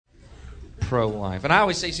pro-life. And I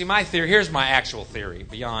always say, see, my theory, here's my actual theory,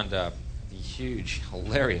 beyond the huge,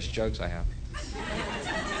 hilarious jokes I have.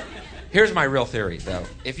 Here's my real theory, though.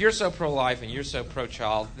 If you're so pro-life and you're so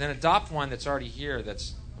pro-child, then adopt one that's already here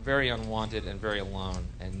that's very unwanted and very alone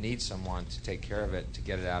and needs someone to take care of it to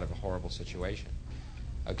get it out of a horrible situation.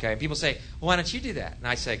 Okay? And people say, well, why don't you do that? And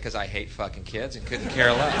I say, because I hate fucking kids and couldn't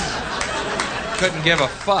care less. Couldn't give a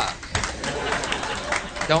fuck.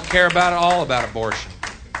 Don't care about it all about abortion.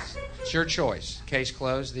 It's your choice. Case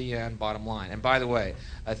closed, the end, bottom line. And by the way,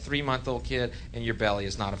 a 3-month-old kid in your belly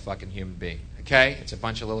is not a fucking human being. Okay? It's a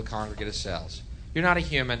bunch of little congregate cells. You're not a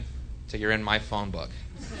human till you're in my phone book.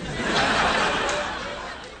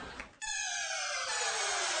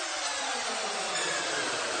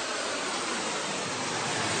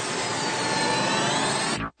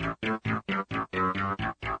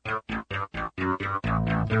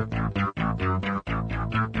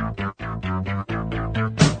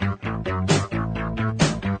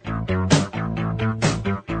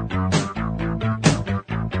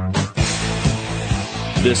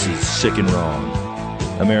 This is Sick and Wrong,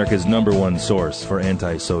 America's #1 source for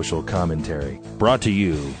antisocial commentary. Brought to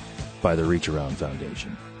you by the Reach Around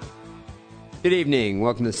Foundation. Good evening.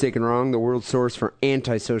 Welcome to Sick and Wrong, the world source for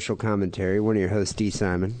antisocial commentary. One of your hosts, D.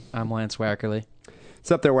 Simon. I'm Lance Wackerly.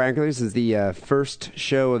 What's up there, Wackerly? This is the first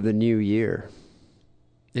show of the new year.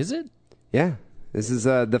 Is it? Yeah. This is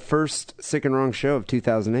the first Sick and Wrong show of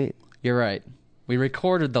 2008. You're right. We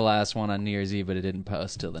recorded the last one on New Year's Eve, but it didn't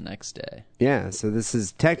post till the next day. Yeah, so this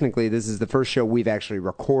is the first show we've actually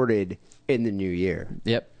recorded in the new year.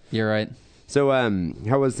 Yep, you're right. So,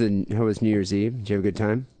 how was New Year's Eve? Did you have a good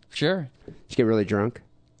time? Sure. Did you get really drunk?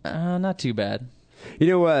 Not too bad. You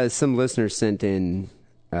know, some listeners sent in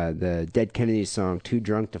the Dead Kennedys song "Too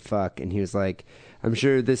Drunk to Fuck," and he was like, "I'm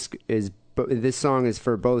sure this song is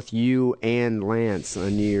for both you and Lance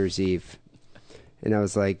on New Year's Eve." And I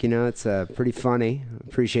was like, it's pretty funny.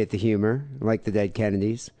 Appreciate the humor. I like the Dead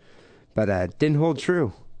Kennedys. But didn't hold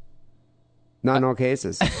true. Not in all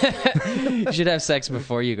cases. You should have sex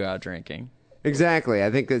before you go out drinking. Exactly.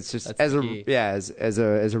 I think it's just as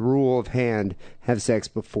a rule of hand, have sex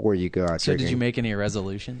before you go out drinking. So did you make any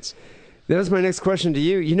resolutions? That was my next question to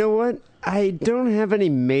you. You know what? I don't have any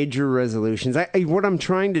major resolutions. What I'm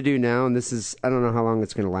trying to do now, and this is, I don't know how long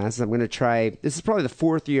it's going to last, I'm going to try, this is probably the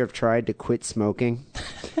 4th year I've tried to quit smoking.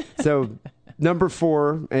 So, number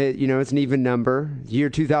 4, it's an even number.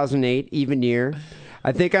 Year 2008, even year.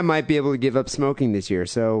 I think I might be able to give up smoking this year.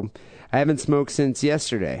 So, I haven't smoked since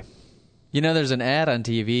yesterday. You know, there's an ad on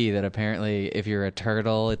TV that apparently if you're a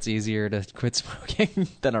turtle, it's easier to quit smoking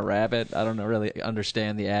than a rabbit. I don't really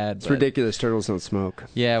understand the ad. It's ridiculous. Turtles don't smoke.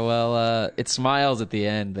 Yeah, well, it smiles at the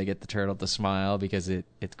end. They get the turtle to smile because it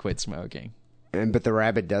quit smoking. But the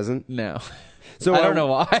rabbit doesn't? No. So I don't know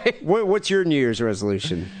why. What's your New Year's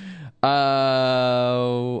resolution?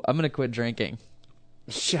 I'm going to quit drinking.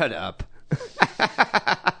 Shut up.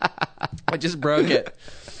 I just broke it.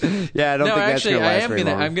 Yeah, I don't think that's going to last very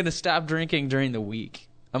long. I'm going to stop drinking during the week.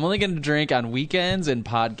 I'm only going to drink on weekends and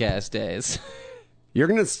podcast days. You're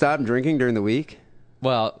going to stop drinking during the week?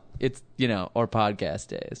 Well, it's, or podcast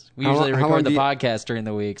days. We usually record the podcast during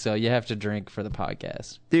the week, so you have to drink for the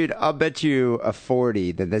podcast. Dude, I'll bet you a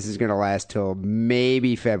 40 that this is going to last till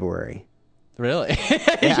maybe February. Really?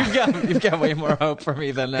 Yeah. You've got way more hope for me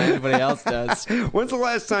than anybody else does. When's the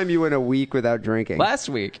last time you went a week without drinking? Last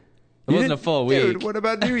week. It wasn't a full week. Dude, what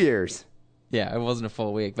about New Year's? Yeah, it wasn't a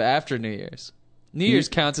full week, but after New Year's. New Year's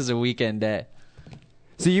counts as a weekend day.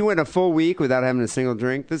 So you went a full week without having a single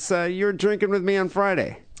drink? You were drinking with me on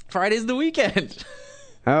Friday. Friday's the weekend.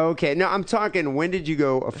 Okay. No, I'm talking, when did you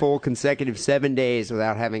go a full consecutive 7 days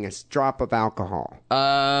without having a drop of alcohol?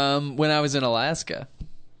 When I was in Alaska.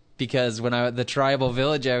 Because when the tribal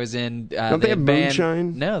village I was in, don't they have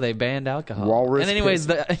moonshine? No, they banned alcohol. Walrus. And anyways,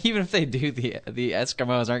 even if they do, the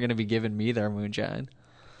Eskimos aren't going to be giving me their moonshine.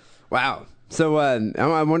 Wow. So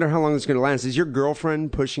I wonder how long it's going to last. Is your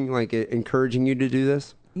girlfriend pushing, encouraging you to do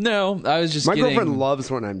this? No, I was just. My girlfriend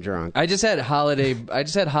loves when I'm drunk. I just had holiday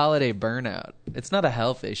burnout. It's not a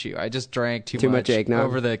health issue. I just drank too much eggnog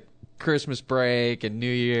over the Christmas break and New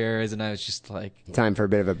Year's, and I was just like, time for a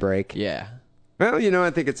bit of a break. Yeah. Well, I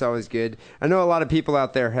think it's always good. I know a lot of people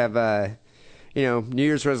out there have, New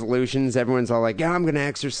Year's resolutions. Everyone's all like, I'm going to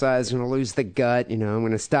exercise, I'm going to lose the gut, I'm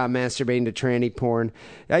going to stop masturbating to tranny porn.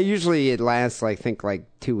 Usually it lasts,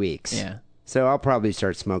 2 weeks. Yeah. So I'll probably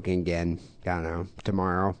start smoking again, I don't know,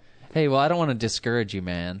 tomorrow. Hey, well, I don't want to discourage you,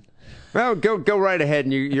 man. Well, go right ahead,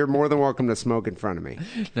 and you're more than welcome to smoke in front of me.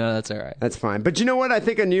 No, that's all right. That's fine. But you know what? I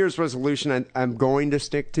think a New Year's resolution I'm going to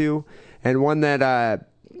stick to, and one that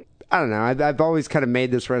I don't know. I've always kind of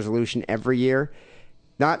made this resolution every year,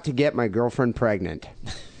 not to get my girlfriend pregnant.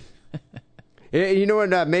 You know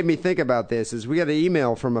what made me think about this is we got an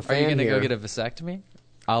email from a fan. Are you going to here. go get a vasectomy?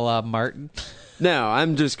 A la Martin? No,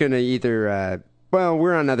 I'm just going to either,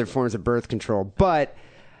 we're on other forms of birth control, but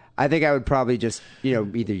I think I would probably just,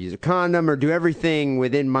 either use a condom or do everything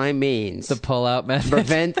within my means. The pull-out method?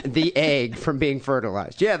 Prevent the egg from being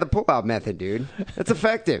fertilized. Yeah, the pull-out method, dude. That's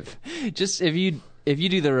effective. Just if you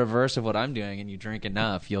do the reverse of what I'm doing and you drink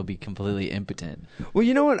enough, you'll be completely impotent. Well,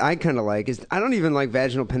 you know what I kind of like is I don't even like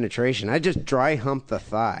vaginal penetration. I just dry hump the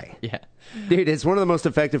thigh. Yeah. Dude, it's one of the most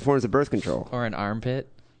effective forms of birth control. Or an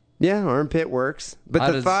armpit. Yeah, armpit works.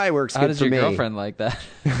 But the thigh works good for me. How does your girlfriend like that?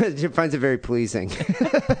 She finds it very pleasing.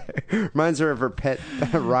 Reminds her of her pet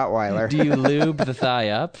Rottweiler. Do you lube the thigh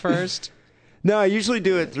up first? No, I usually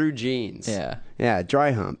do it through jeans. Yeah. Yeah,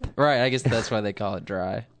 dry hump. Right, I guess that's why they call it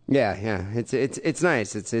dry. Yeah. It's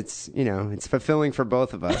nice. It's fulfilling for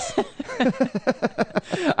both of us.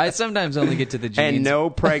 I sometimes only get to the jeans. And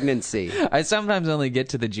no pregnancy. I sometimes only get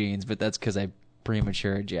to the jeans, but that's because I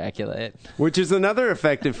premature ejaculate. Which is another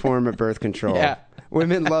effective form of birth control. Yeah.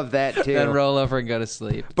 Women love that too. Then roll over and go to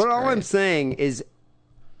sleep. But all I'm saying is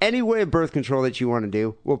any way of birth control that you want to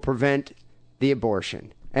do will prevent the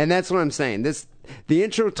abortion. And that's what I'm saying. The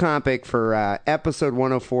intro topic for episode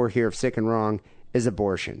 104 here of Sick and Wrong is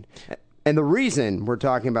abortion. And the reason we're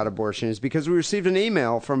talking about abortion is because we received an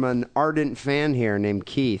email from an ardent fan here named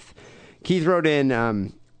Keith. Keith wrote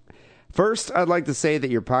in, first, I'd like to say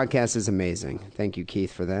that your podcast is amazing. Thank you,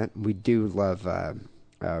 Keith, for that. We do love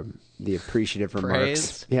the appreciative remarks.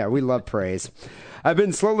 Praise. Yeah, we love praise. I've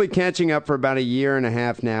been slowly catching up for about a year and a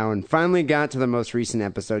half now and finally got to the most recent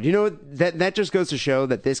episode. You know, that just goes to show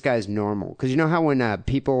that this guy's normal. Because you know how when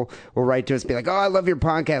people will write to us and be like, oh, I love your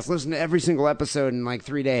podcast. Listen to every single episode in like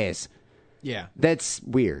 3 days. Yeah. That's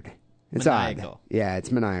weird. It's maniacal. Odd. Yeah,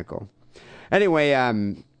 it's maniacal. Anyway,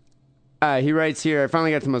 he writes here, I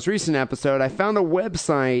finally got to the most recent episode. I found a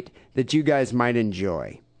website that you guys might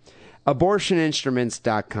enjoy.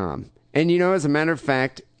 Abortioninstruments.com. And as a matter of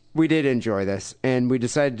fact, we did enjoy this, and we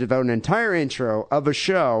decided to devote an entire intro of a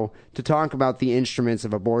show to talk about the instruments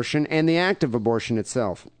of abortion and the act of abortion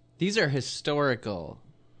itself. These are historical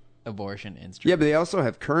abortion instruments. Yeah, but they also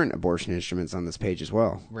have current abortion instruments on this page as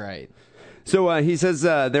well. Right. So he says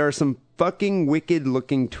there are some fucking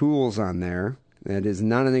wicked-looking tools on there. That is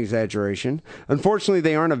not an exaggeration. Unfortunately,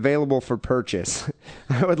 they aren't available for purchase.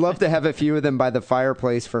 I would love to have a few of them by the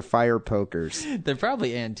fireplace for fire pokers. They're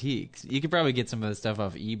probably antiques. You could probably get some of the stuff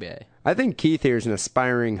off eBay. I think Keith here is an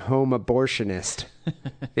aspiring home abortionist.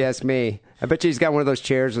 If you ask me. I bet you he's got one of those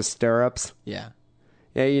chairs with stirrups. Yeah.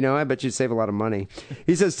 Yeah, I bet you'd save a lot of money.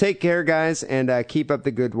 He says, take care, guys, and keep up the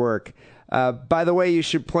good work. By the way, you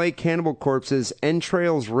should play Cannibal Corpse's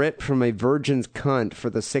Entrails Ripped from a Virgin's Cunt for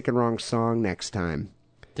the Sick and Wrong song next time.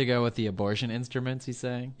 To go with the abortion instruments, he's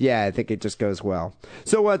saying? Yeah, I think it just goes well.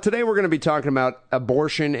 So today we're going to be talking about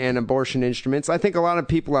abortion and abortion instruments. I think a lot of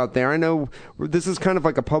people out there, I know this is kind of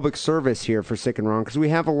like a public service here for Sick and Wrong because we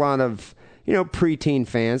have a lot of, preteen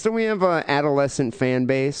fans. And we have an adolescent fan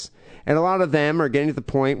base. And a lot of them are getting to the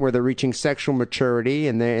point where they're reaching sexual maturity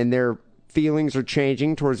and their feelings are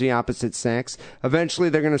changing towards the opposite sex. Eventually,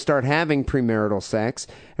 they're going to start having premarital sex,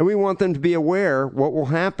 and we want them to be aware what will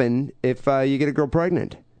happen if you get a girl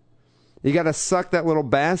pregnant. You got to suck that little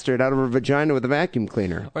bastard out of her vagina with a vacuum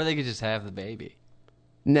cleaner. Or they could just have the baby.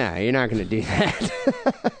 No, you're not going to do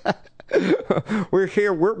that. We're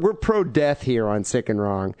here. We're pro-death here on Sick and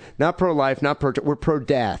Wrong. Not pro-life, not pro. We're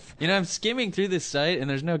pro-death. I'm skimming through this site, and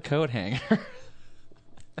there's no coat hanger.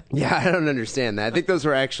 Yeah, I don't understand that. I think those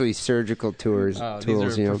were actually surgical tools.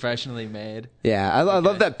 These are professionally made. Yeah, I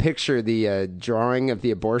love that picture, the drawing of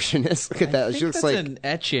the abortionist. Look at that. I think that's an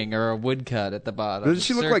etching or a woodcut at the bottom. Doesn't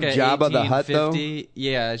she look like Jabba the Hutt, though?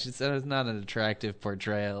 Yeah, it's not an attractive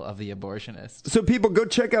portrayal of the abortionist. So people, go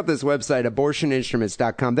check out this website,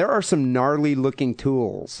 abortioninstruments.com. There are some gnarly-looking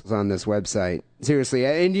tools on this website. Seriously.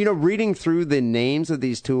 And, reading through the names of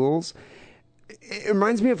these tools, it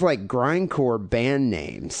reminds me of like grindcore band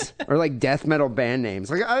names or like death metal band names.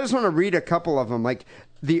 Like I just want to read a couple of them. Like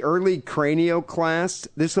the early Cranioclast.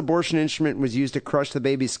 This abortion instrument was used to crush the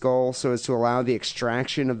baby's skull so as to allow the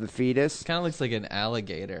extraction of the fetus. Kind of looks like an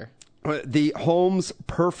alligator. The Holmes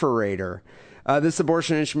perforator. This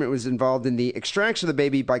abortion instrument was involved in the extraction of the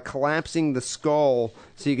baby by collapsing the skull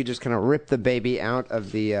so you could just kind of rip the baby out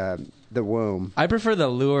of the womb. I prefer the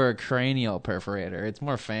Lure cranial perforator. It's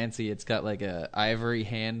more fancy. It's got like a ivory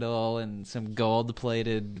handle and some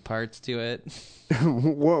gold-plated parts to it.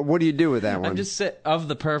 What do you do with that one? I'm just of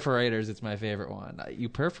the perforators, it's my favorite one. You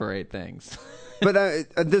perforate things. But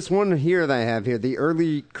this one here that I have here, the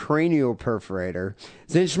early cranial perforator,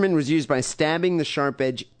 this instrument was used by stabbing the sharp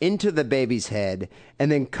edge into the baby's head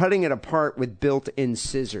and then cutting it apart with built-in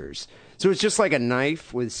scissors. So it's just like a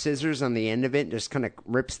knife with scissors on the end of it, just kind of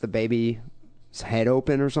rips the baby's head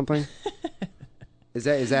open or something. Is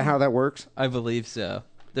that how that works? I believe so.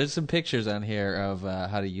 There's some pictures on here of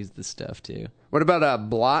how to use this stuff, too. What about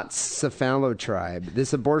Blott's cephalotribe?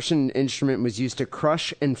 This abortion instrument was used to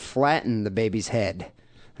crush and flatten the baby's head.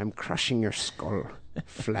 I'm crushing your skull,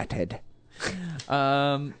 flathead.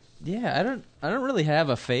 Yeah, I don't really have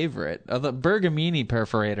a favorite. The Bergamini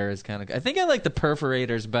perforator is kind of. I think I like the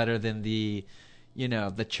perforators better than the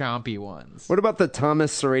chompy ones. What about the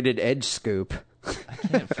Thomas serrated edge scoop? I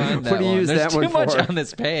can't find that What do you one. use There's that too one much for? on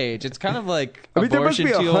this page. It's kind of like I mean, there must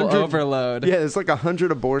abortion be tool 100 overload. Yeah, there's like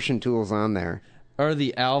 100 abortion tools on there. Or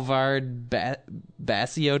the Alvard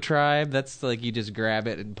Basio tribe. That's like you just grab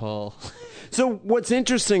it and pull. So what's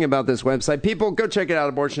interesting about this website, people go check it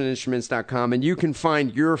out, abortioninstruments.com, and you can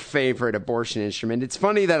find your favorite abortion instrument. It's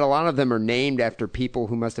funny that a lot of them are named after people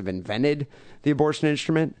who must have invented the abortion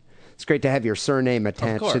instrument. It's great to have your surname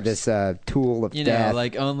attached to this tool of death.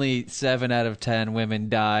 Like only 7 out of 10 women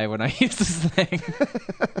die when I use this thing.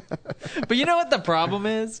 But you know what the problem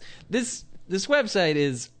is? This website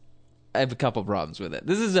is... I have a couple problems with it.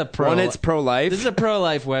 This is a it's pro-life. This is a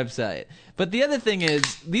pro-life website. But the other thing is,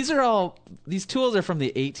 these tools are from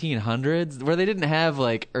the 1800s, where they didn't have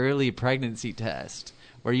like early pregnancy test,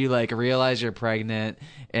 where you like realize you're pregnant,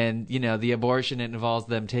 and the abortion, it involves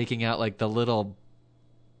them taking out like the little,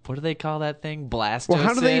 what do they call that thing? Blastocyst. Well,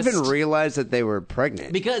 how do they even realize that they were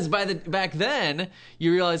pregnant? Because back then,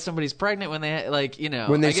 you realize somebody's pregnant when they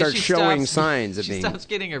when they start showing signs of she being. stops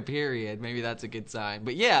getting her period. Maybe that's a good sign.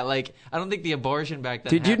 But yeah, like I don't think the abortion back then.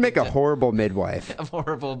 Dude, you'd make a horrible midwife. A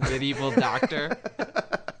horrible medieval doctor.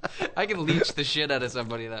 I can leech the shit out of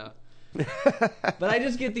somebody though. But I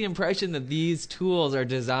just get the impression that these tools are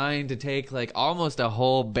designed to take like almost a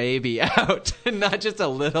whole baby out, and not just a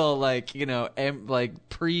little like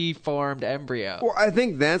pre-formed embryo. Well, I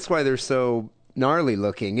think that's why they're so gnarly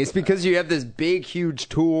looking. It's because you have this big, huge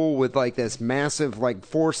tool with like this massive like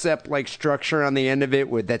forceps like structure on the end of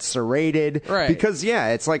it that's serrated. Right. Because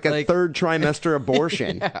it's like a third trimester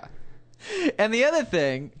abortion. Yeah. And the other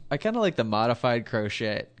thing, I kind of like the modified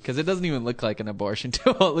crochet because it doesn't even look like an abortion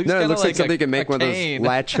tool. It looks like something you can make one of those cane.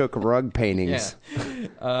 latch hook rug paintings.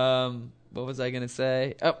 Yeah. What was I going to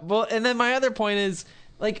say? Well, and then my other point is,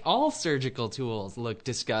 like, all surgical tools look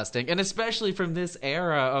disgusting, and especially from this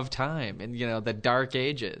era of time and, the dark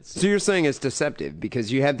ages. So you're saying it's deceptive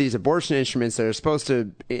because you have these abortion instruments that are supposed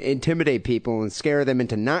to intimidate people and scare them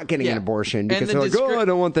into not getting an abortion because they're like, I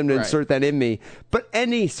don't want them to insert that in me. But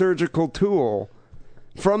any surgical tool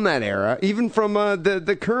from that era, even from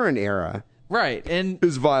the current era, right, and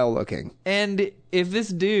is vile looking. And if this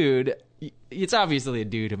dude... It's obviously a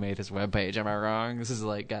dude who made this webpage. Am I wrong? This is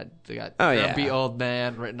like got grumpy old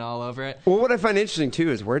man written all over it. Well, what I find interesting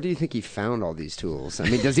too is where do you think he found all these tools? I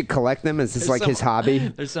mean, does he collect them? Is this like his hobby?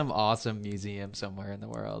 There's some awesome museum somewhere in the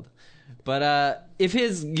world. But if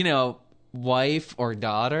his wife or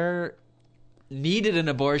daughter needed an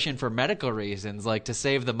abortion for medical reasons, like to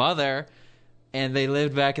save the mother, and they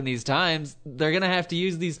lived back in these times, they're gonna have to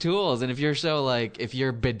use these tools. And if you're if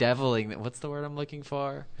you're bedeviling, what's the word I'm looking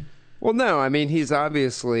for? Well, no, I mean, he's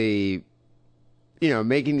obviously,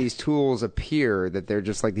 making these tools appear that they're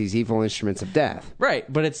just like these evil instruments of death.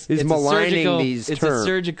 Right, but it's maligning these terms. It's a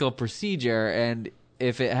surgical procedure, and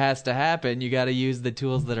if it has to happen, you got to use the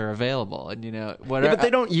tools that are available. And, but they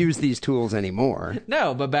don't use these tools anymore.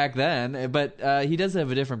 No, but back then. But he does have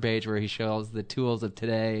a different page where he shows the tools of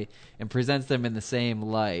today and presents them in the same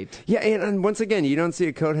light. Yeah, and once again, you don't see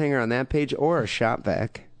a coat hanger on that page or a shop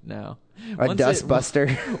vac. No. A dust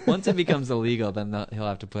buster. Once it becomes illegal, then he'll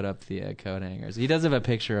have to put up the coat hangers. He does have a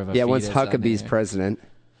picture of a fetus once Huckabee's president.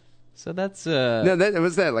 So that's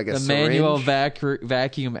was that like a syringe? manual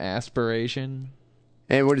vacuum aspiration.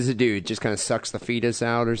 And what does it do? It just kind of sucks the fetus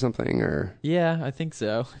out or something, or I think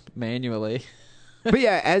so, manually. But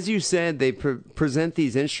yeah, as you said, they present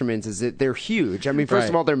these instruments as that they're huge. I mean, first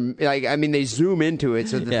of all, they're like, they zoom into it,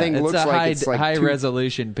 so the thing looks like it's like high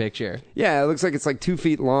resolution picture. Yeah, it looks like it's like 2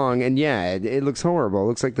 feet long, and it looks horrible. It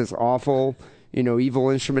looks like this awful,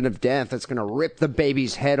 evil instrument of death that's going to rip the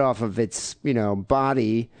baby's head off of its,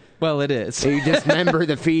 body. Well, it is. So you dismember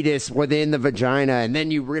the fetus within the vagina, and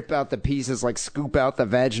then you rip out the pieces, like scoop out the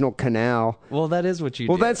vaginal canal. Well, that is what you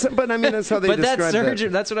do. That's how they but describe that's surgery.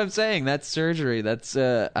 That's what I'm saying. That's surgery. That's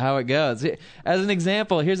how it goes. As an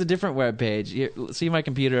example, here's a different web page. See my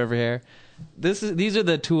computer over here? These are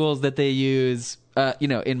the tools that they use,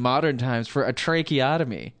 in modern times for a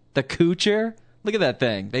tracheotomy. The Kucher, look at that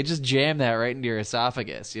thing. They just jam that right into your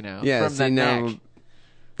esophagus, Yeah, from the neck.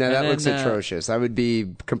 Now that And looks then, atrocious. I would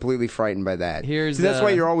be completely frightened by that. Here's See, that's why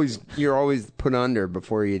you're always put under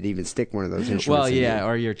before you'd even stick one of those instruments. Well, in yeah, you.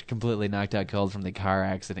 or you're completely knocked out cold from the car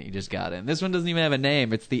accident you just got in. This one doesn't even have a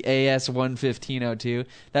name. It's the AS-11502.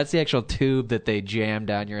 That's the actual tube that they jam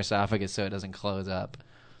down your esophagus so it doesn't close up.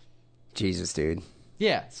 Jesus, dude.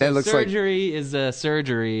 Yeah, so That looks surgery is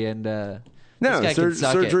surgery, and No, this guy can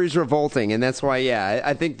suck it. surgery's revolting, and that's why. Yeah,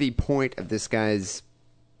 I think the point of this guy's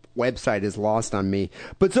website is lost on me.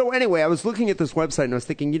 But so anyway, I was looking at this website and I was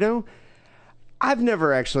thinking, I've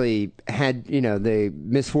never actually had, the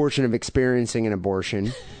misfortune of experiencing an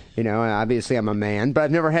abortion. Obviously I'm a man, but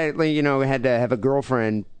I've never had, had to have a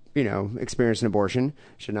girlfriend, experience an abortion.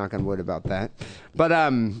 Should knock on wood about that. But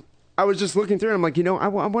I was just looking through and I'm like, I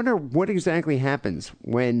wonder what exactly happens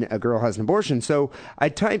when a girl has an abortion. So I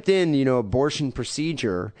typed in, abortion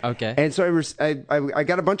procedure. Okay. And so I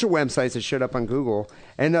got a bunch of websites that showed up on Google,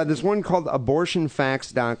 and there's one called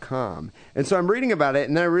abortionfacts.com. And so I'm reading about it,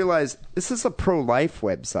 and then I realized this is a pro-life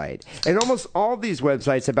website. And almost all these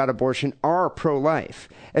websites about abortion are pro-life.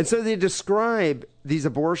 And so they describe these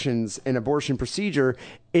abortions and abortion procedure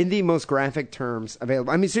in the most graphic terms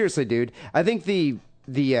available. I mean, seriously, dude, I think the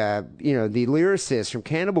lyricist from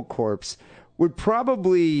Cannibal Corpse would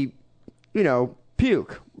probably,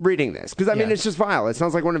 puke reading this. Because, I mean, it's just vile. It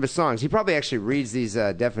sounds like one of his songs. He probably actually reads these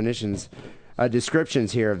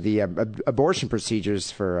descriptions here of the abortion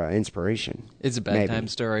procedures for inspiration. It's a bedtime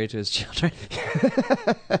story to his children.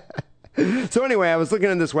 So anyway, I was looking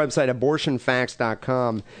at this website,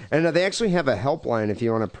 abortionfacts.com, and they actually have a helpline if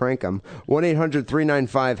you want to prank them,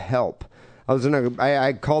 1-800-395-HELP.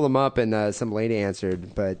 I called them up and some lady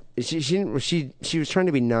answered, but she was trying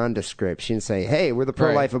to be nondescript. She didn't say, "Hey, we're the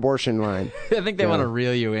pro-life abortion line." I think they want to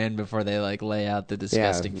reel you in before they lay out the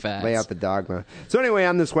disgusting facts. Lay out the dogma. So anyway,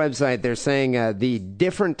 on this website, they're saying the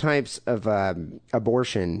different types of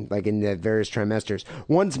abortion, like in the various trimesters.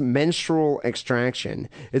 One's menstrual extraction.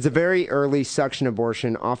 It's a very early suction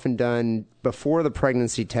abortion, often done before the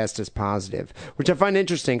pregnancy test is positive, which I find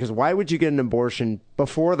interesting because why would you get an abortion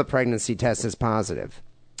before the pregnancy test is positive?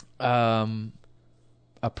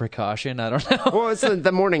 A precaution? I don't know. Well, it's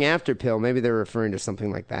the morning after pill. Maybe they're referring to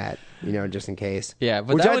something like that, just in case. Yeah,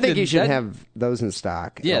 but which that I one think you should that- have those in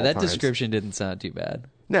stock. at Yeah, all that times. description didn't sound too bad.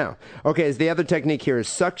 No. Okay, the other technique here is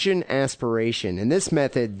suction aspiration. In this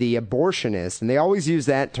method, the abortionist, and they always use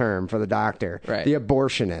that term for the doctor, Right. the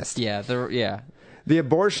abortionist. Yeah, The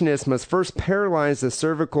abortionist must first paralyze the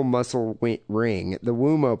cervical muscle ring, the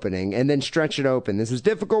womb opening, and then stretch it open. This is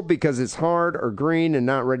difficult because it's hard or green and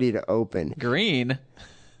not ready to open. green,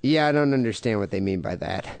 Yeah, I don't understand what they mean by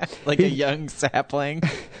that. like a young sapling.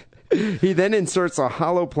 He then inserts a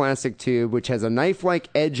hollow plastic tube, which has a knife-like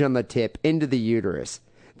edge on the tip, into the uterus.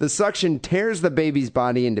 The suction tears the baby's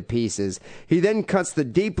body into pieces. He then cuts the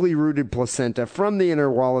deeply rooted placenta from the inner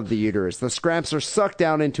wall of the uterus. The scraps are sucked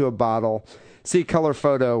out into a bottle. See color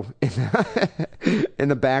photo in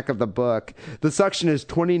the back of the book. The suction is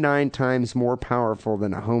 29 times more powerful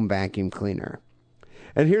than a home vacuum cleaner.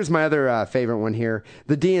 And here's my other favorite one here.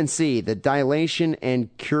 The DNC, the dilation and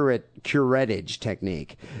curettage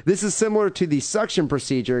technique. This is similar to the suction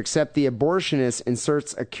procedure, except the abortionist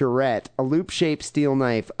inserts a curette, a loop-shaped steel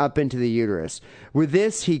knife, up into the uterus. With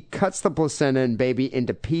this, he cuts the placenta and baby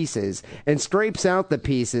into pieces and scrapes out the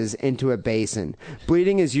pieces into a basin.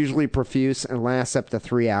 Bleeding is usually profuse and lasts up to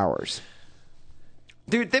 3 hours.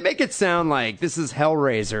 Dude, they make it sound like this is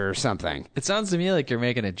Hellraiser or something. It sounds to me like you're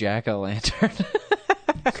making a jack-o'-lantern.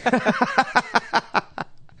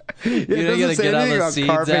 You don't gotta get all the seeds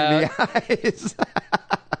out. The eyes.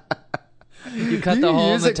 You cut the hole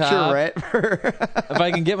in use the a top. curette for- If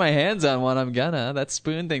I can get my hands on one, I'm gonna. That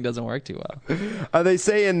spoon thing doesn't work too well. They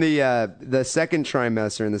say in the second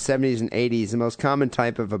trimester in the 70s and 80s, the most common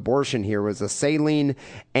type of abortion here was a saline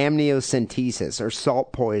amniocentesis, or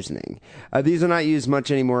salt poisoning. These are not used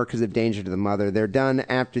much anymore because of danger to the mother. They're done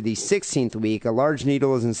after the 16th week. A large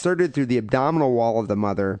needle is inserted through the abdominal wall of the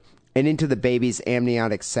mother and into the baby's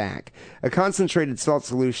amniotic sac. A concentrated salt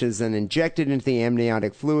solution is then injected into the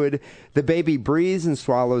amniotic fluid. The baby breathes and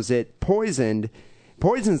swallows it. Poisons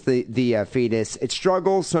the fetus. It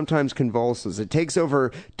struggles, sometimes convulses. It takes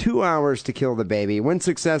over 2 hours to kill the baby. When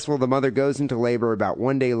successful, the mother goes into labor about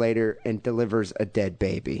 1 day later and delivers a dead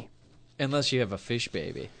baby. Unless you have a fish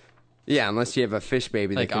baby. Yeah, unless you have a fish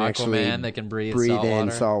baby Like that can actually Aquaman that can breathe in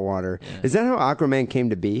saltwater. salt water. Is that how Aquaman came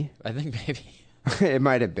to be? I think maybe. It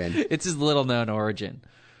might have been. It's his little known origin.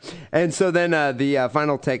 And so then the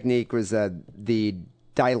final technique was the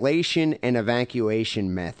dilation and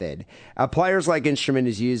evacuation method. A pliers-like instrument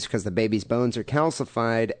is used because the baby's bones are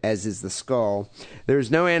calcified, as is the skull.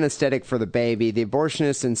 There's no anesthetic for the baby. The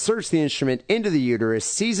abortionist inserts the instrument into the uterus,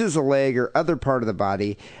 seizes a leg or other part of the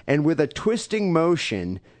body, and with a twisting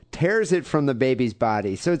motion, tears it from the baby's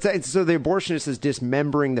body. So the abortionist is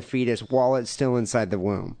dismembering the fetus while it's still inside the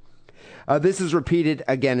womb. This is repeated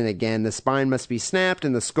again and again. The spine must be snapped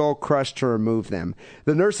and the skull crushed to remove them.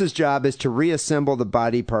 The nurse's job is to reassemble the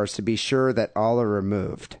body parts to be sure that all are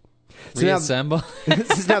removed. So Reassemble?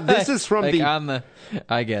 Now this is from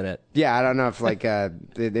I get it. Yeah, I don't know if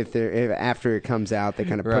if after it comes out they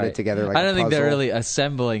kind of put it together like I don't a think they're puzzle. really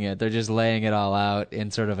assembling it. They're just laying it all out in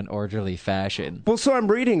sort of an orderly fashion. Well, so I'm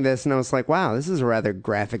reading this and I was like, wow, this is a rather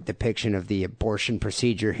graphic depiction of the abortion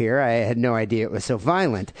procedure here. I had no idea it was so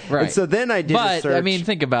violent. Right. And so then I did a search. I mean,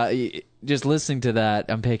 think about it. Just listening to that,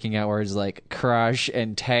 I'm picking out words like crush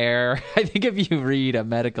and tear. I think if you read a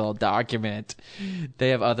medical document, they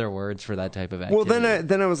have other words for that type of activity. Well,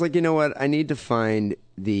 then I was like, you know what? I need to find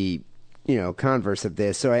the converse of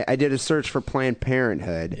this. So I did a search for Planned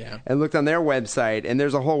Parenthood and looked on their website, and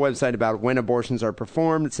there's a whole website about when abortions are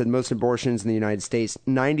performed. It said most abortions in the United States,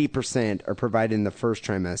 90% are provided in the first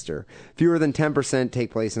trimester. Fewer than 10%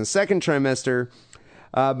 take place in the second trimester.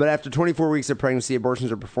 But after 24 weeks of pregnancy,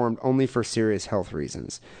 abortions are performed only for serious health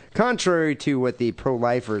reasons, contrary to what the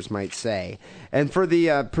pro-lifers might say. And for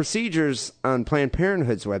the procedures on Planned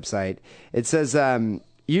Parenthood's website, it says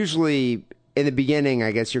usually in the beginning,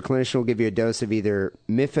 I guess your clinician will give you a dose of either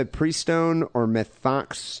mifepristone or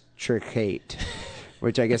methotrexate,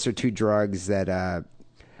 which I guess are two drugs that I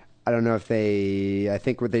don't know if I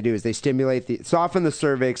think what they do is they soften the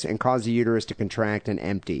cervix and cause the uterus to contract and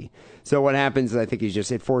empty. So what happens is I think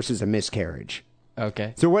it forces a miscarriage.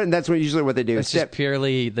 Okay. So that's usually what they do. It's just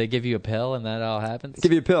purely they give you a pill and that all happens?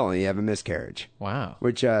 Give you a pill and you have a miscarriage. Wow.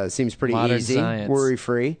 Which seems pretty Modern easy, science.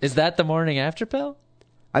 worry-free. Is that the morning after pill?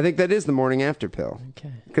 I think that is the morning after pill.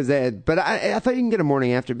 Okay. But I thought you can get a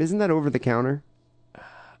morning after. Isn't that over the counter?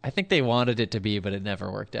 I think they wanted it to be, but it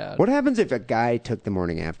never worked out. What happens if a guy took the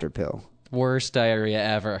morning after pill? Worst diarrhea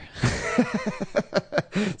ever.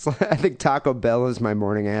 I think Taco Bell is my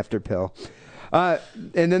morning after pill. And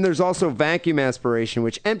then there's also vacuum aspiration,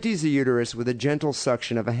 which empties the uterus with a gentle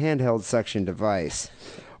suction of a handheld suction device,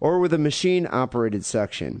 or with a machine-operated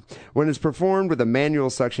suction. When it's performed with a manual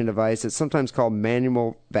suction device, it's sometimes called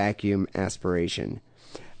manual vacuum aspiration.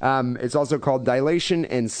 It's also called dilation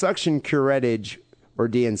and suction curettage, or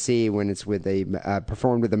DNC, when it's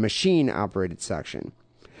performed with a machine-operated suction.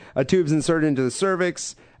 A tube's inserted into the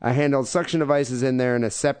cervix, a handheld suction device is in there, and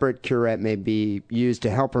a separate curette may be used to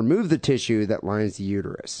help remove the tissue that lines the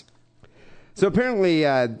uterus. So apparently,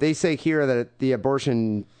 they say here that the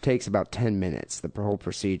abortion takes about 10 minutes, the whole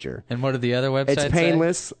procedure. And what do the other websites say? It's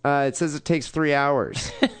painless. It says it takes 3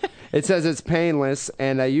 hours. It says it's painless,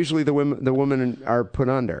 and usually the women are put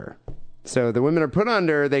under. So the women are put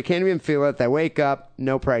under, they can't even feel it, they wake up,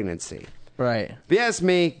 no pregnancy. Right. If you ask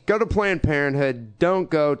me, go to Planned Parenthood, don't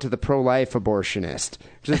go to the pro-life abortionist,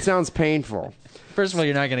 because it sounds painful. First of all,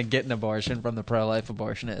 you're not going to get an abortion from the pro-life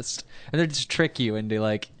abortionist. And they just trick you into,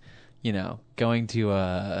 going to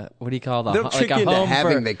what do you call the They'll trick you into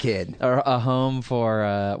having the kid. Or a home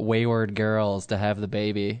for wayward girls to have the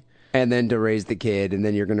baby. And then to raise the kid, and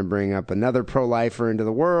then you're going to bring up another pro-lifer into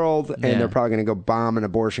the world, and they're probably going to go bomb an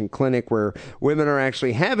abortion clinic where women are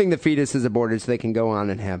actually having the fetuses aborted so they can go on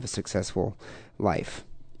and have a successful life.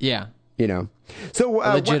 Yeah. So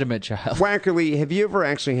a legitimate child. Wackerly, have you ever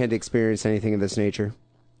actually had to experience anything of this nature?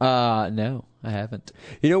 No, I haven't.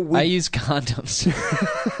 I use condoms.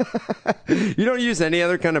 You don't use any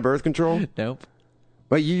other kind of birth control? Nope.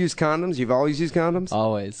 But you use condoms? You've always used condoms?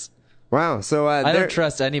 Always. Wow. So I don't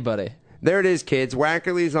trust anybody. There it is, kids.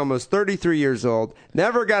 Wackerly's almost 33 years old.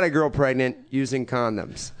 Never got a girl pregnant using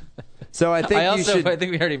condoms. So I think I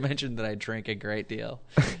think we already mentioned that I drink a great deal.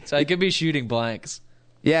 So I could be shooting blanks.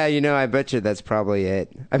 Yeah, I bet you that's probably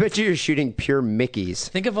it. I bet you're shooting pure Mickeys.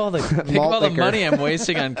 Think of all the money I'm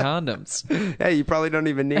wasting on condoms. Hey, you probably don't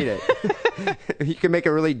even need it. You can make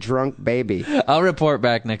a really drunk baby. I'll report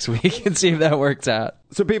back next week and see if that works out.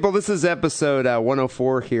 So, people, this is episode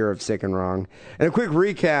 104 here of Sick and Wrong. And a quick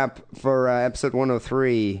recap for episode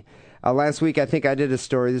 103. Last week, I think I did a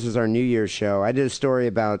story. This was our New Year's show. I did a story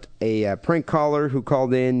about a prank caller who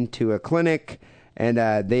called in to a clinic, and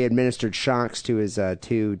they administered shocks to his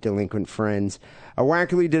two delinquent friends.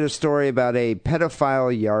 Wackerly did a story about a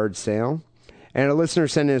pedophile yard sale, and a listener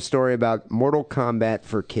sent in a story about Mortal Kombat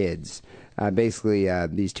for kids. Basically,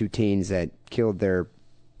 these two teens that killed their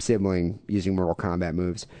sibling using Mortal Kombat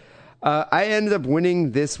moves. I ended up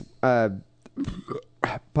winning this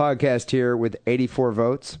podcast here with 84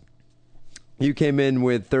 votes. You came in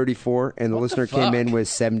with 34, and the listener came in with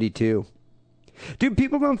 72. Dude,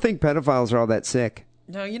 people don't think pedophiles are all that sick.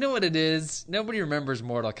 No, you know what it is? Nobody remembers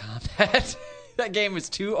Mortal Kombat. That game was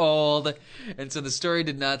too old, and so the story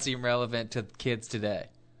did not seem relevant to kids today.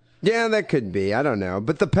 Yeah, that could be. I don't know.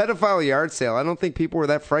 But the pedophile yard sale, I don't think people were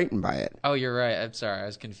that frightened by it. Oh, you're right. I'm sorry. I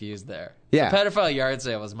was confused there. Yeah. The pedophile yard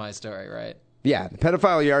sale was my story, right? Yeah, the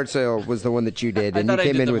pedophile yard sale was the one that you did, and you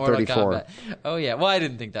came in with 34. Kombat. Oh, yeah. Well, I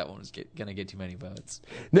didn't think that one was going to get too many votes.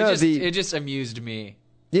 No, it just amused me.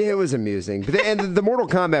 Yeah, it was amusing. But and the Mortal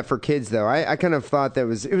Kombat for kids, though, I kind of thought that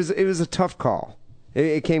it was a tough call.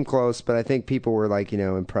 It came close, but I think people were like,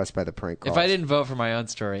 impressed by the prank calls. If I didn't vote for my own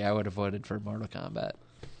story, I would have voted for Mortal Kombat.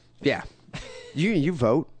 Yeah. You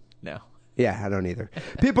vote? No. Yeah, I don't either.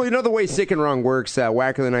 People, the way Sick and Wrong works.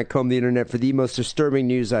 Wackerly and I comb the internet for the most disturbing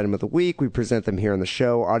news item of the week. We present them here on the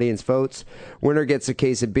show. Audience votes. Winner gets a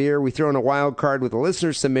case of beer. We throw in a wild card with a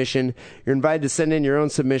listener submission. You're invited to send in your own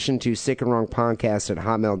submission to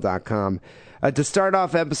sickandwrongpodcast@hotmail.com. To start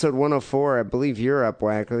off episode 104, I believe you're up,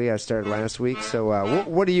 Wackerly. I started last week. So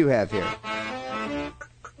what do you have here?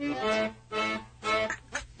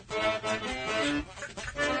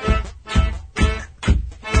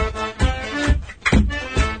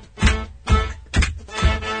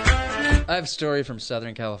 I have a story from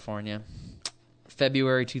Southern California.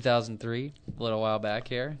 February 2003, a little while back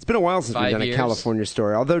here. It's been a while since we've 5 done years. a California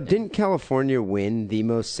story. Although, didn't California win the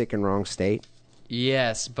most sick and wrong state?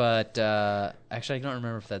 Yes, but actually I don't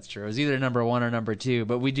remember if that's true. It was either number 1 or number 2,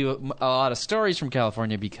 but we do a lot of stories from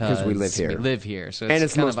California because we live here. So And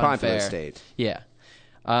it's the kind most of popular unfair. state. Yeah.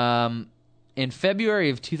 In February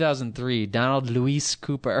of 2003, Donald Luis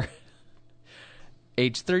Cooper,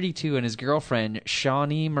 age 32, and his girlfriend,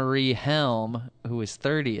 Shawnee Marie Helm, who was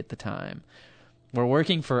 30 at the time, were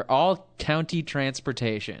working for All County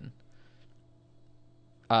Transportation.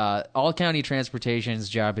 All County Transportation's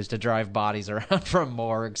job is to drive bodies around from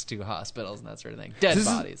morgues to hospitals and that sort of thing. Dead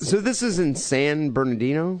bodies. So this is in San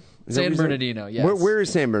Bernardino? Is that what San you said? Bernardino, yes. Where is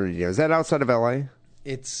San Bernardino? Is that outside of L.A.?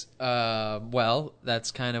 It's,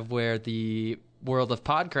 that's kind of where the World of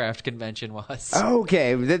Podcraft convention was. Oh,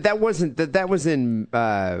 okay. That wasn't that was in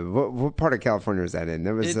what part of California was that in?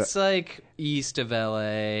 That was It's like east of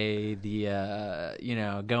LA,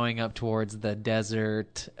 going up towards the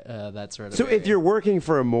desert, that sort of so area. if you're working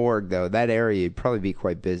for a morgue though, that area you'd probably be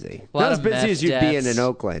quite busy. A lot Not as of busy meth as you'd be deaths. in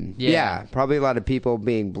Oakland. Yeah. Probably a lot of people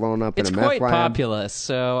being blown up It's in a meth quite lab. populous,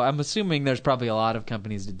 so I'm assuming there's probably a lot of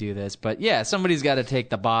companies to do this. But yeah, somebody's got to take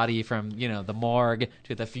the body from, the morgue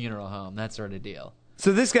to the funeral home, that sort of deal.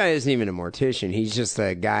 So this guy isn't even a mortician. He's just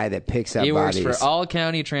a guy that picks up He bodies. works for All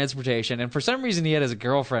County Transportation, and for some reason he had his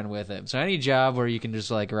girlfriend with him. So any job where you can just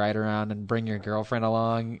like ride around and bring your girlfriend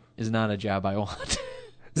along is not a job I want.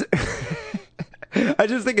 I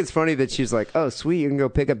just think it's funny that she's like, "Oh, sweet, you can go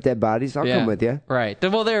pick up dead bodies. I'll come with you." Right.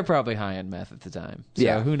 Well, they were probably high on meth at the time. So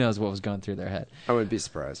Yeah. who knows what was going through their head. I wouldn't be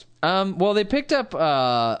surprised. Well, they picked up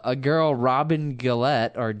a girl, Robin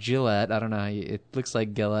Gillette, or Gillette. I don't know. It looks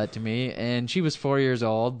like Gillette to me. And she was 4 years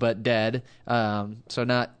old, but dead. So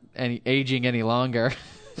not aging any longer.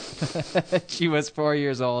 She was 4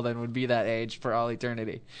 years old and would be that age for all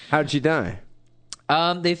eternity. How'd she die?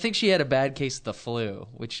 They think she had a bad case of the flu,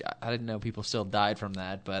 which I didn't know people still died from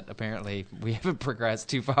that, but apparently we haven't progressed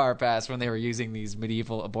too far past when they were using these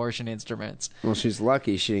medieval abortion instruments. Well, she's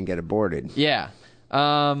lucky she didn't get aborted. Yeah.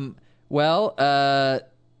 The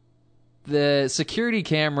security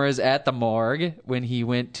cameras at the morgue, when he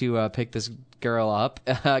went to pick this girl up,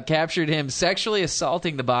 captured him sexually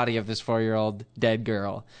assaulting the body of this 4-year-old dead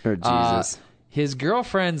girl. Oh, Jesus. His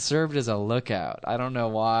girlfriend served as a lookout. I don't know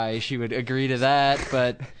why she would agree to that,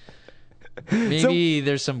 but maybe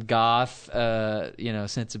there's some goth,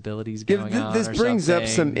 sensibilities going on. This or brings up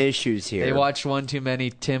some something. issues here. They watched one too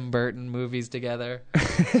many Tim Burton movies together.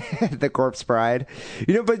 The Corpse Bride.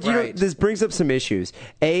 Right. This brings up some issues.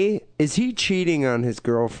 A, is he cheating on his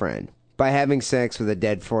girlfriend by having sex with a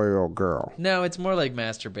dead 4-year-old girl? No, it's more like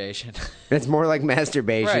masturbation. It's more like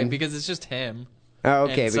masturbation. Right, because it's just him. Oh,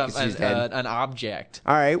 okay, and because she's dead. an object.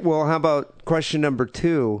 All right, well, how about question number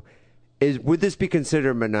 2? Would this be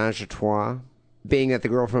considered menage a trois, being that the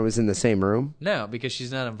girlfriend was in the same room? No, because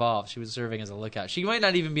she's not involved. She was serving as a lookout. She might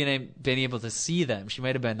not even been able to see them. She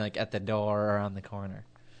might have been like at the door or on the corner.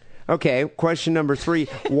 Okay, question number 3.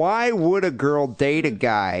 Why would a girl date a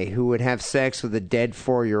guy who would have sex with a dead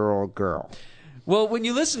 4-year-old girl? Well, when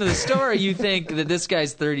you listen to the story, you think that this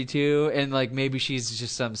guy's 32 and like maybe she's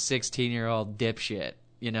just some 16-year-old dipshit.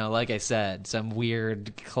 You know, like I said, some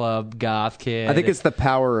weird club goth kid. I think it's the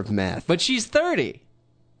power of meth. But she's 30.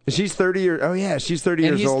 She's 30 years. Oh yeah, she's 30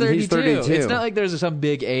 And years old. 32. He's 32. It's not like there's some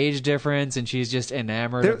big age difference, and she's just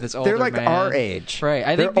enamored of this older they're like man. our age, right?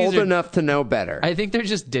 I they're think these old are, enough to know better. I think they're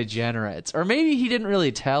just degenerates, or maybe he didn't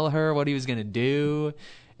really tell her what he was going to do,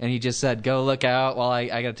 and he just said, "Go look out while I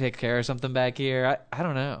got to take care of something back here." I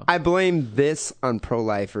don't know. I blame this on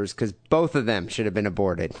pro-lifers because both of them should have been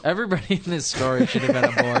aborted. Everybody in this story should have been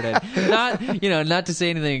aborted. Not to say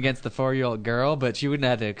anything against the 4-year-old girl, but she wouldn't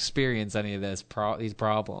have to experience any of these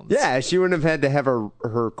problems. Yeah, she wouldn't have had to have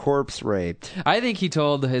her corpse raped. I think he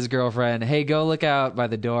told his girlfriend, "Hey, go look out by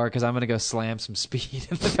the door because I'm going to go slam some speed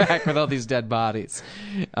in the back with all these dead bodies."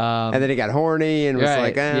 And then he got horny and was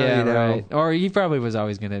like, right. Or he probably was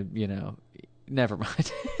always going to, never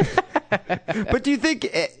mind. But do you think,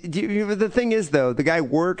 the thing is, though, the guy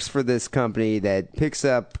works for this company that picks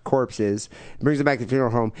up corpses, brings them back to the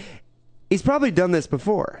funeral home. He's probably done this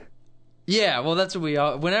before. Yeah, well, that's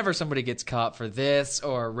what whenever somebody gets caught for this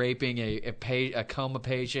or raping a coma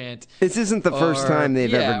patient. This isn't the first time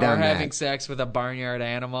they've ever done or that. having sex with a barnyard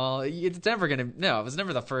animal. It's never going to, no, it was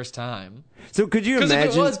never the first time. So could you imagine?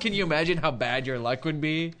 Because if it was, imagine? can you imagine how bad your luck would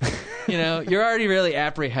be? You're already really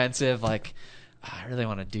apprehensive, like, I really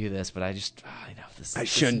want to do this, but I just, this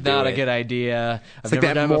is not a good idea. I've like never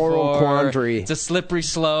that done moral before. quandary. It's a slippery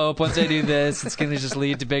slope. Once I do this, it's going to just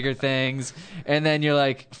lead to bigger things. And then you're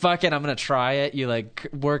like, fuck it, I'm going to try it. You like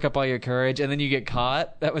work up all your courage, and then you get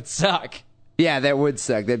caught. That would suck. Yeah, that would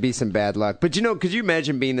suck. That'd be some bad luck. But could you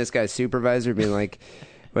imagine being this guy's supervisor, being like,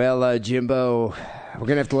 well, Jimbo, we're going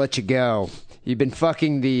to have to let you go. You've been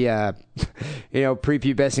fucking the,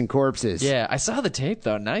 prepubescent corpses. Yeah, I saw the tape,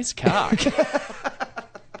 though. Nice cock.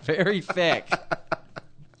 Very thick.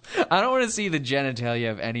 I don't want to see the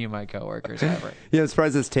genitalia of any of my coworkers ever. Yeah, I'm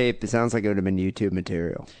surprised this tape, it sounds like it would have been YouTube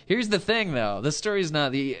material. Here's the thing, though. The story's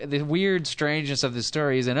not, the weird strangeness of the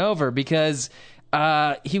story isn't over because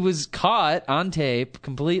he was caught on tape,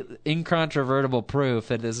 complete incontrovertible proof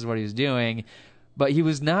that this is what he was doing. But he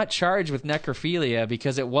was not charged with necrophilia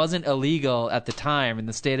because it wasn't illegal at the time in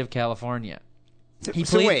the state of California.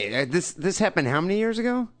 Wait, this happened how many years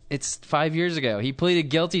ago? It's 5 years ago. He pleaded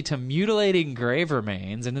guilty to mutilating grave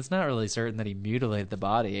remains, and it's not really certain that he mutilated the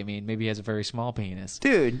body. I mean, maybe he has a very small penis.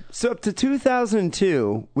 Dude, so up to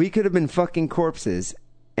 2002, we could have been fucking corpses.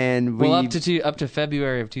 And up to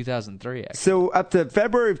February of 2003, actually. So up to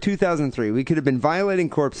February of 2003, we could have been violating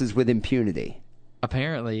corpses with impunity.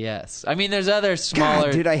 Apparently, yes. I mean, there's other smaller...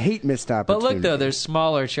 God, dude, I hate missed opportunities. But look, though, there's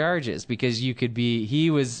smaller charges because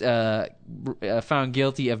he was found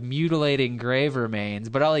guilty of mutilating grave remains,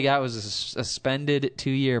 but all he got was a suspended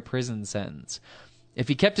 2-year prison sentence. If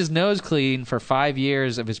he kept his nose clean for 5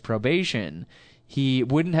 years of his probation, he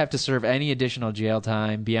wouldn't have to serve any additional jail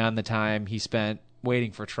time beyond the time he spent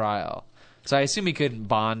waiting for trial. So I assume he couldn't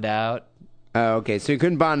bond out. Oh, okay. So he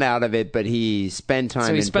couldn't bond out of it, but he spent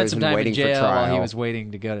time in prison waiting for trial. While he was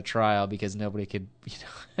waiting to go to trial because nobody could,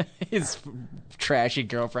 his trashy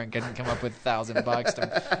girlfriend couldn't come up with $1,000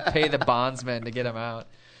 to pay the bondsman to get him out.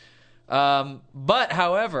 But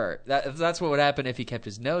however, that's what would happen if he kept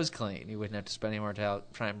his nose clean. He wouldn't have to spend any more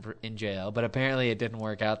time in jail. But apparently it didn't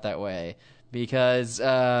work out that way because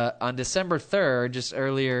on December 3rd, just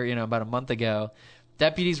earlier, about a month ago,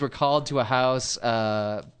 deputies were called to a house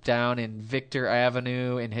down in Victor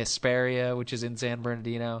Avenue in Hesperia, which is in San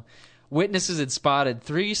Bernardino. Witnesses had spotted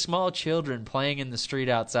 3 small children playing in the street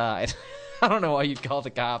outside. I don't know why you'd call the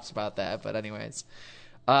cops about that, but anyways.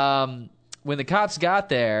 When the cops got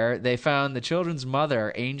there, they found the children's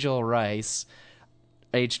mother, Angel Rice,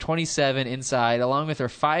 age 27, inside, along with her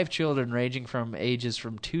 5 children ranging from ages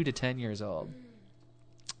from 2 to 10 years old.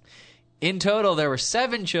 In total, there were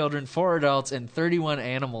 7 children, 4 adults, and 31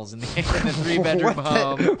 animals in the 3-bedroom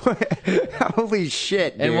home. Holy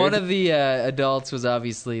shit, dude. And one of the adults was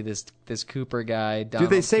obviously this Cooper guy, Donald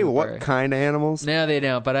Do they say Cooper. what kind of animals? No, they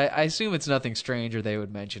don't, but I assume it's nothing strange or they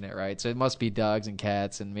would mention it, right? So it must be dogs and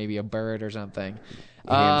cats and maybe a bird or something.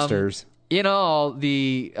 Hamsters. In all,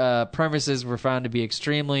 the premises were found to be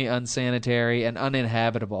extremely unsanitary and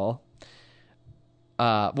uninhabitable.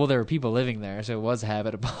 Well, there were people living there, so it was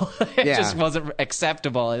habitable. It just wasn't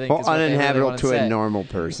acceptable, I think. Well, uninhabitable to a normal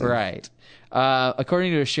person. Right.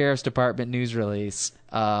 According to a sheriff's department news release,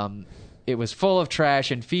 it was full of trash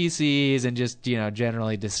and feces and just,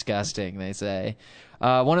 generally disgusting, they say.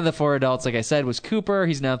 One of the 4 adults, like I said, was Cooper.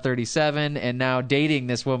 He's now 37 and now dating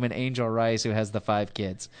this woman, Angel Rice, who has the 5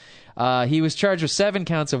 kids. He was charged with 7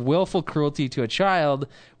 counts of willful cruelty to a child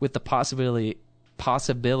with the possibility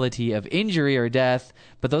of injury or death,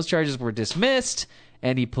 but those charges were dismissed,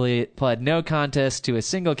 and he pled no contest to a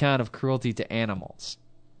single count of cruelty to animals.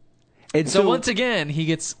 And So once again, he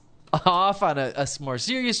gets off on a more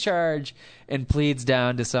serious charge and pleads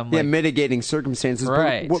down to some mitigating circumstances.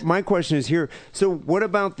 Right. But what my question is here. So what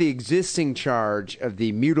about the existing charge of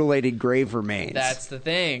the mutilated grave remains? That's the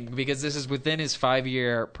thing, because this is within his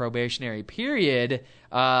 5-year probationary period,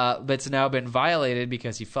 but it's now been violated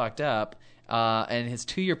because he fucked up, and his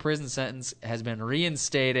 2-year prison sentence has been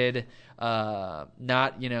reinstated. It's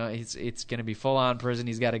going to be full on prison.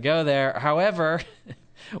 He's got to go there. However,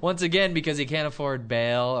 once again, because he can't afford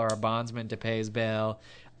bail or a bondsman to pay his bail,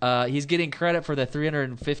 he's getting credit for the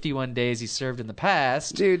 351 days he served in the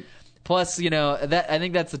past. Dude. Plus, I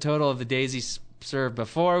think that's the total of the days he served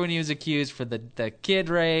before when he was accused for the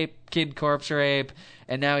kid corpse rape,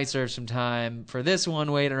 and now he served some time for this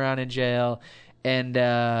one waiting around in jail. And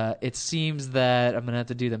it seems that I'm going to have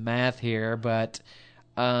to do the math here, but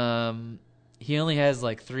he only has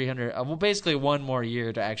like 300, basically one more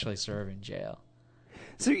year to actually serve in jail.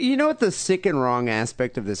 So you know what the sick and wrong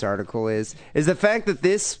aspect of this article is the fact that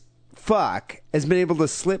this fuck has been able to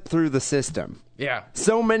slip through the system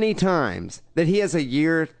so many times that he has a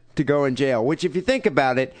year to go in jail, which if you think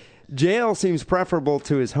about it, jail seems preferable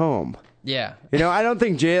to his home. Yeah. I don't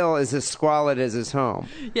think jail is as squalid as his home.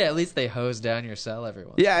 Yeah, at least they hose down your cell every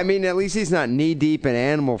once. Yeah, I mean, at least he's not knee deep in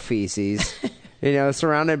animal feces.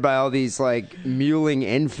 Surrounded by all these like mewling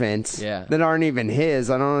infants that aren't even his.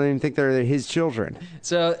 I don't even think they're his children.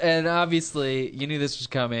 So, and obviously, you knew this was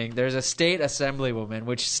coming. There's a state assemblywoman,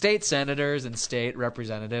 which state senators and state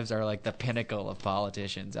representatives are like the pinnacle of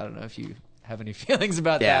politicians. I don't know if you have any feelings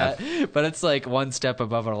about that, but it's like one step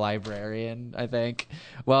above a librarian, I think.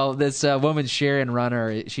 Well, this woman, Sharon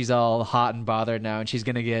Runner, she's all hot and bothered now, and she's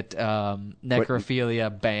going to get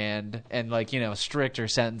necrophilia banned and stricter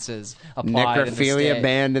sentences applied. Necrophilia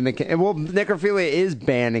banned in the necrophilia is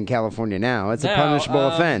banned in California now. It's a punishable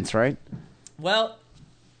offense, right? Well,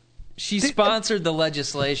 she sponsored the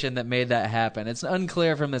legislation that made that happen. It's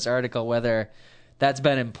unclear from this article whether that's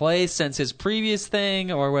been in place since his previous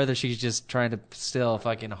thing, or whether she's just trying to still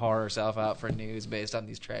fucking whore herself out for news based on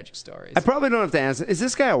these tragic stories. I probably don't have to ask. Is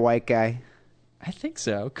this guy a white guy? I think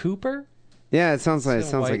so. Cooper? Yeah, it sounds like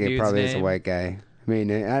it probably is a white guy. I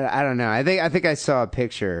mean, I don't know. I think I saw a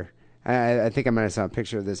picture. I think I might have saw a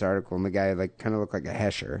picture of this article, and the guy kind of looked like a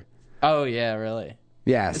Hesher. Oh yeah, really?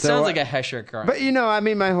 Yeah, it sounds like a Hesher crime. But I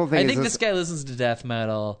mean, my whole thing. I think this guy listens to death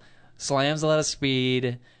metal, slams a lot of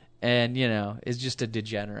speed. And, is just a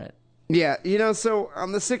degenerate. Yeah, so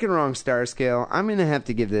on the sick and wrong star scale, I'm going to have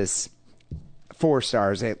to give this 4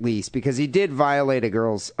 stars at least, because he did violate a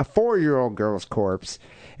 4-year-old girl's corpse.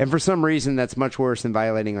 And for some reason, that's much worse than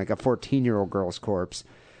violating like a 14-year-old girl's corpse.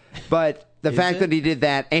 But the fact that he did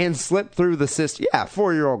that and slipped through the system,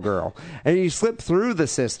 4-year-old girl, and he slipped through the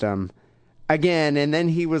system again, and then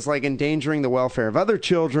he was like endangering the welfare of other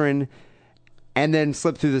children, and then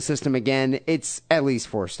slip through the system again, it's at least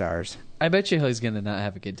 4 stars. I bet you he's going to not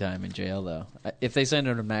have a good time in jail, though. If they send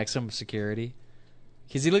him to maximum security.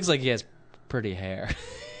 Because he looks like he has pretty hair.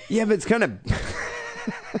 Yeah, but it's kind of...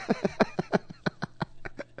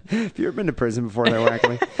 Have you ever been to prison before, though,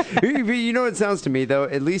 Wackley? You know what it sounds to me, though?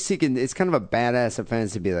 At least he can... It's kind of a badass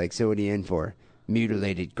offense to be like, so what are you in for?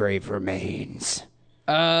 Mutilated grave remains.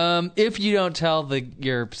 If you don't tell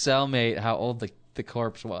your cellmate how old the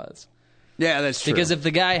corpse was. Yeah, that's true. Because if the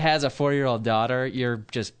guy has a 4-year-old daughter, your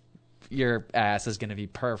ass is going to be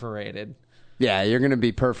perforated. Yeah, you're going to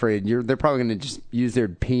be perforated. They're probably going to just use their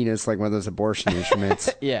penis like one of those abortion instruments.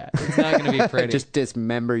 Yeah, it's not going to be pretty. Just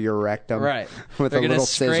dismember your rectum. Right. With They're a little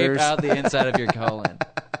scissors. They're going to scrape out the inside of your colon.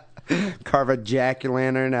 Carve a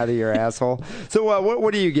jack-o'-lantern out of your asshole. So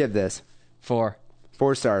what do you give this? 4.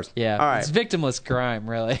 4 stars. Yeah. All right. It's victimless crime,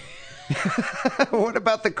 really. What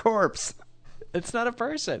about the corpse? It's not a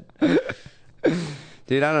person.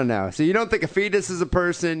 Dude, I don't know. So you don't think a fetus is a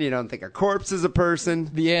person? You don't think a corpse is a person?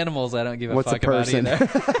 The animals I don't give a fuck about either.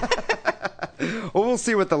 Well, we'll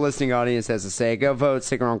see what the listening audience has to say. Go vote,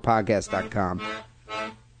 sickandwrongpodcast.com.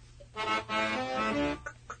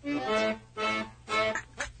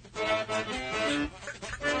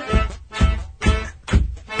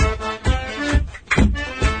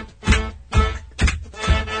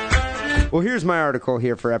 Well, here's my article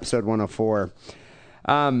here for episode 104.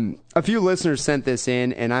 A few listeners sent this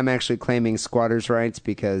in, and I'm actually claiming squatters' rights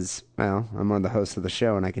because, well, I'm one of the hosts of the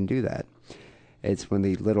show, and I can do that. It's one of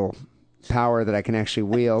the little power that I can actually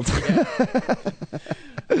wield.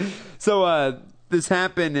 So this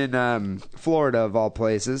happened in Florida, of all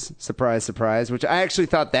places. Surprise, surprise, which I actually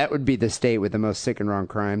thought that would be the state with the most sick and wrong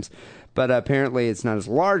crimes. But apparently it's not as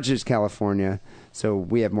large as California. So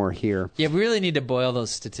we have more here. Yeah, we really need to boil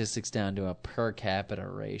those statistics down to a per capita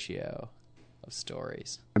ratio of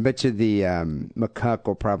stories. I bet you the McCuck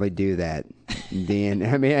will probably do that. I mean,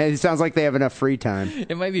 it sounds like they have enough free time.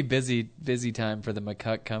 It might be busy time for the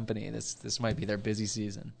McCuck company. This might be their busy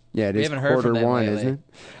season. Yeah, it we is haven't heard from them Q1, lately. isn't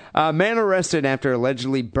it? Man arrested after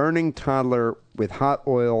allegedly burning toddler with hot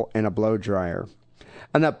oil and a blow dryer.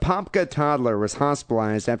 An Apopka toddler was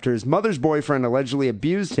hospitalized after his mother's boyfriend allegedly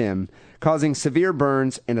abused him, causing severe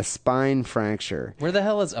burns and a spine fracture. Where the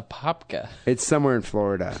hell is Apopka? It's somewhere in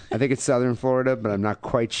Florida. I think it's southern Florida, but I'm not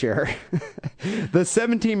quite sure. The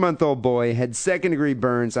 17-month-old boy had second-degree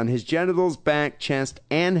burns on his genitals, back, chest,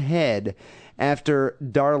 and head after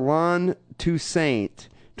Darlan Toussaint,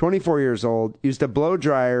 24 years old, used a blow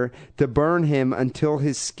dryer to burn him until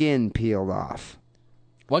his skin peeled off.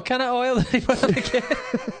 What kind of oil did he put on the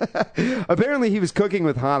kid? Apparently, he was cooking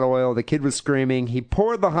with hot oil. The kid was screaming. He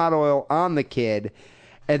poured the hot oil on the kid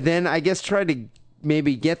and then, I guess, tried to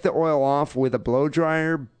maybe get the oil off with a blow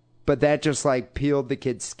dryer, but that just, like, peeled the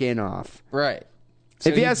kid's skin off. Right.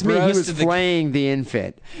 So if you ask me, he was flaying the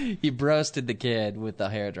infant. He broasted the kid with the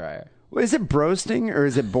hairdryer. Is it broasting or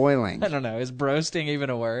is it boiling? I don't know. Is broasting even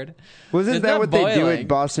a word? Wasn't It's that not what they do boiling. at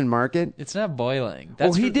Boston Market? It's not boiling.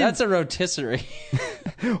 That's he did- That's a rotisserie.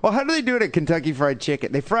 Well, how do they do it at Kentucky Fried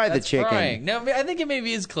Chicken? They fry the That's chicken. frying. No, I think it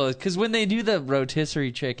maybe is close because when they do the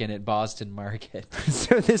rotisserie chicken at Boston Market,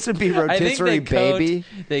 So this would be I think rotisserie baby.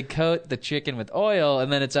 They coat the chicken with oil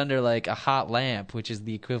and then it's under like a hot lamp, which is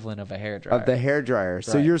the equivalent of a hairdryer. Of the hairdryer.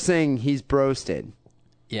 So Right. you're saying he's broasted.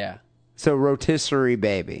 Yeah. So rotisserie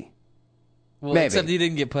baby. Well, Maybe. except he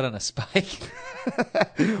didn't get put on a spike.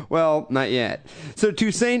 Well, not yet. So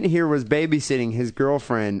Toussaint here was babysitting his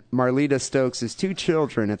girlfriend, Marlita Stokes' 2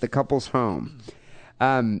 children at the couple's home.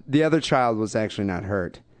 The other child was actually not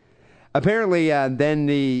hurt. Apparently, then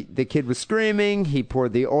the kid was screaming. He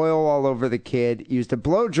poured the oil all over the kid, used a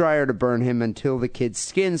blow dryer to burn him until the kid's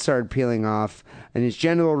skin started peeling off in his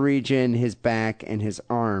genital region, his back, and his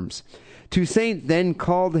arms. Toussaint then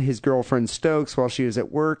called his girlfriend Stokes while she was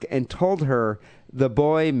at work and told her the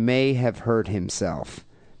boy may have hurt himself.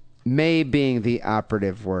 May being the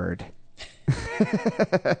operative word.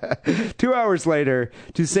 2 hours later,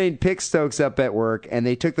 Toussaint picked Stokes up at work and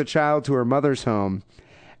they took the child to her mother's home.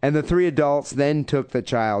 And the 3 adults then took the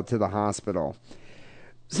child to the hospital.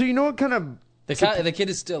 So you know what kind of... The kid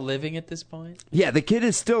is still living at this point? Yeah, the kid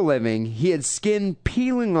is still living. He had skin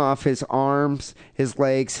peeling off his arms, his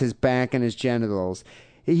legs, his back, and his genitals.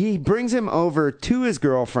 He brings him over to his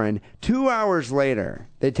girlfriend. 2 hours later,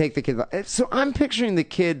 they take the kid. So I'm picturing the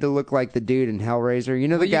kid to look like the dude in Hellraiser. You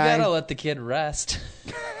know the guy? You gotta let the kid rest.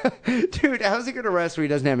 Dude, how's he going to rest when he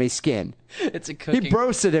doesn't have any skin? It's a cooking... He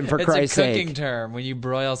broasted him, for Christ's sake. It's a cooking term. When you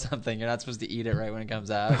broil something, you're not supposed to eat it right when it comes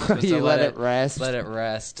out. You're supposed You to let it rest? Let it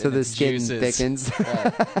rest. So in the its skin juices. thickens.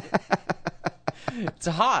 Right. It's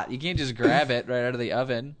hot. You can't just grab it right out of the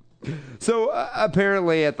oven. So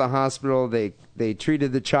apparently at the hospital, they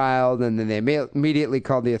treated the child, and then they immediately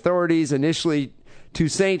called the authorities. Initially,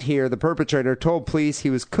 Toussaint here, the perpetrator, told police he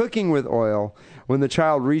was cooking with oil when the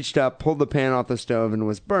child reached up, pulled the pan off the stove, and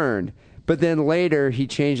was burned. But then later, he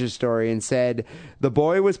changed his story and said the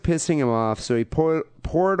boy was pissing him off, so he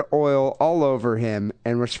poured oil all over him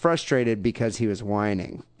and was frustrated because he was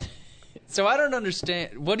whining. So I don't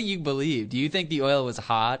understand. What do you believe? Do you think the oil was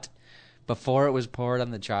hot before it was poured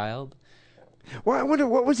on the child? Well, I wonder,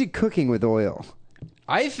 what was he cooking with oil?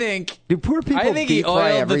 I think... Do poor people deep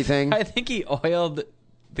fry everything? I think he oiled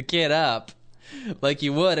the kid up like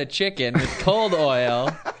you would a chicken with cold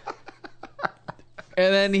oil.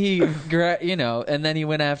 And then he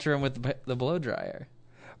went after him with the blow dryer.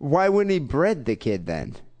 Why wouldn't he bread the kid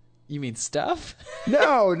then? You mean stuff?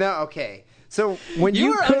 No, okay. So when You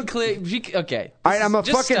you were cook... unclear. Okay. All right, I'm a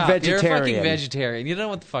just fucking stop. vegetarian. You're a fucking vegetarian. You don't know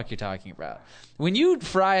what the fuck you're talking about. When you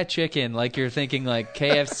fry a chicken like you're thinking like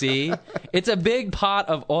KFC, it's a big pot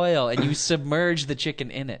of oil and you submerge the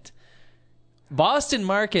chicken in it. Boston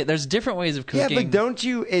Market, there's different ways of cooking. Yeah, but don't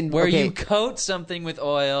you... Where you coat something with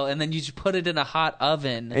oil and then you just put it in a hot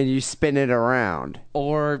oven. And you spin it around.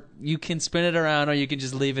 Or you can spin it around or you can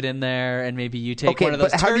just leave it in there and maybe you take Okay, one of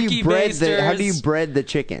those but how do turkey you bread basters. how do you bread the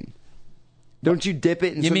chicken? Don't you dip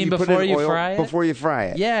it in You something mean put before in you oil fry it? Before you fry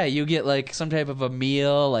it. Yeah, you get like some type of a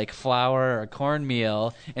meal, like flour or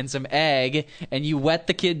cornmeal, and some egg, and you wet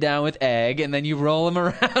the kid down with egg, and then you roll him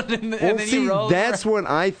around, and then See, you roll him that's around.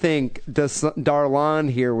 what I think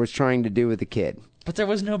Darlan here was trying to do with the kid. But there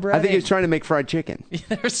was no breading. I think he was trying to make fried chicken.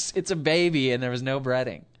 It's a baby, and there was no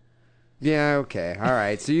breading. Yeah, okay. All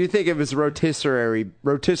right. So you think it was rotisserie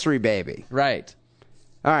baby. Right.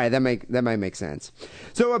 All right, that might make sense.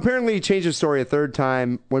 So apparently he changed his story a third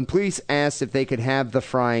time. When police asked if they could have the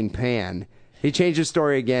frying pan, he changed his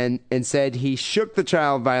story again and said he shook the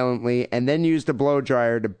child violently and then used a blow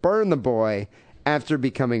dryer to burn the boy after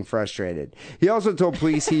becoming frustrated. He also told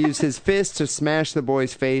police he used his fist to smash the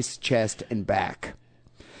boy's face, chest, and back.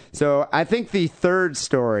 So I think the third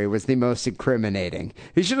story was the most incriminating.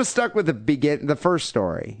 He should have stuck with the first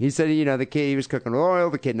story. He said, the kid, he was cooking with oil,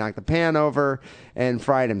 the kid knocked the pan over and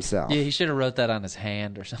fried himself. Yeah, he should have wrote that on his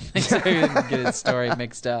hand or something so he didn't get his story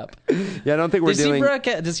mixed up. Yeah, I don't think we're dealing...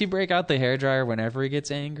 Does he break out the hairdryer whenever he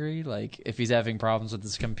gets angry? Like, if he's having problems with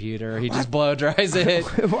his computer, he just blow dries it.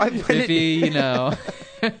 If he,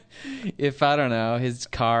 if, I don't know, his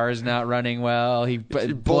car is not running well, he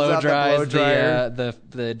blow dries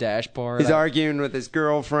the dashboard. He's arguing with his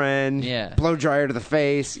girlfriend. Yeah. Blow dryer to the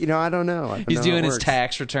face. I don't know. He's doing his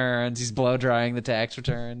tax returns. He's blow drying the tax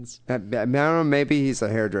returns. I don't know. Maybe he's a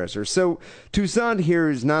hairdresser. So Toussaint here,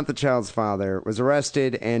 who's not the child's father, was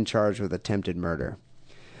arrested and charged with attempted murder.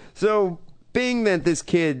 So being that this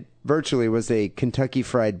kid virtually was a Kentucky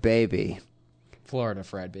Fried Baby. Florida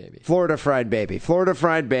Fried Baby, an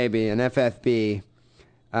FFB,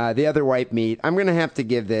 the other white meat. I'm going to have to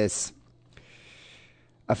give this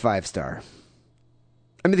a 5-star.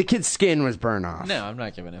 I mean, the kid's skin was burned off. No, I'm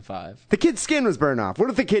not giving it 5. The kid's skin was burned off. What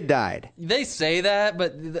if the kid died? They say that,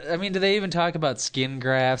 but, I mean, do they even talk about skin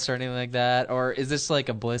grafts or anything like that? Or is this like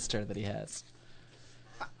a blister that he has?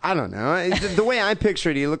 I don't know. The way I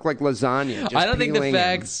pictured it, he looked like lasagna. Just I don't think the peeling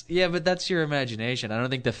facts... Yeah, but that's your imagination. I don't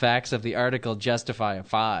think the facts of the article justify a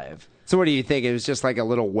 5. So what do you think? It was just like a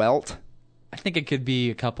little welt? I think it could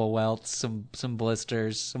be a couple welts, some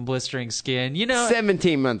blisters, some blistering skin.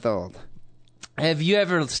 17-month-old. Have you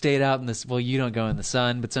ever stayed out in this? Well, you don't go in the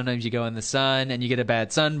sun, but sometimes you go in the sun and you get a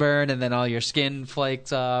bad sunburn, and then all your skin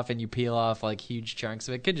flakes off, and you peel off like huge chunks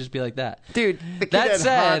of it. Could just be like that, dude. The kid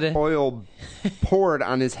had hot oil poured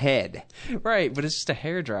on his head. Right, but it's just a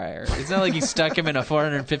hairdryer. It's not like you stuck him in a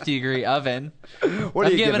 450-degree oven. What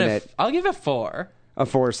are you giving it? I'll give it 4. A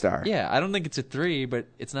 4-star. Yeah, I don't think it's a 3, but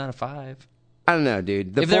it's not a 5. I don't know,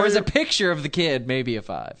 dude. If there was a picture of the kid, maybe a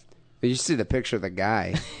 5. You see the picture of the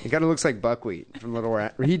guy. He kind of looks like Buckwheat from Little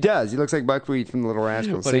Rascals. He does. He looks like Buckwheat from Little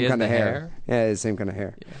Rascals. Same kind of hair. Yeah, same kind of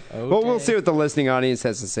hair. Yeah. Okay. Well, we'll see what the listening audience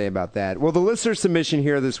has to say about that. Well, the listener submission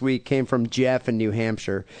here this week came from Jeff in New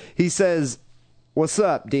Hampshire. He says, "What's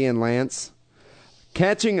up, D and Lance?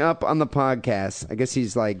 Catching up on the podcast." I guess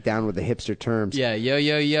he's like down with the hipster terms. Yeah,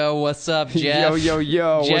 yo, what's up, Jeff? Yo,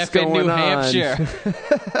 Jeff what's going in New on? Hampshire.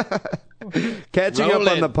 Catching up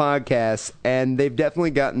on the podcast, and they've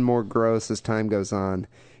definitely gotten more gross as time goes on.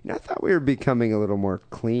 I thought we were becoming a little more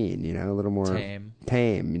clean, a little more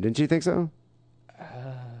tame. Didn't you think so?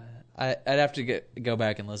 I'd have to go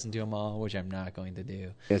back and listen to them all, which I'm not going to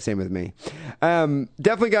do. Yeah, same with me.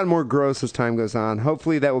 Definitely gotten more gross as time goes on.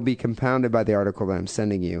 Hopefully that will be compounded by the article that I'm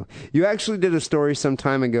sending you. You actually did a story some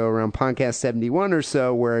time ago around podcast 71 or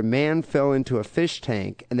so where a man fell into a fish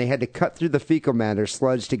tank and they had to cut through the fecal matter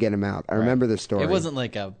sludge to get him out. I remember the story. It wasn't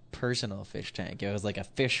like a personal fish tank. It was like a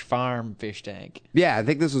fish farm fish tank. Yeah, I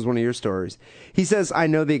think this was one of your stories. He says, "I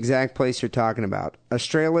know the exact place you're talking about.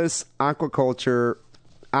 Australis Aquaculture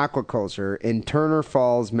in Turner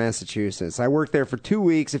Falls, Massachusetts. I worked there for 2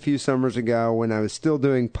 weeks a few summers ago when I was still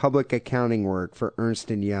doing public accounting work for Ernst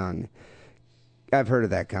 & Young." I've heard of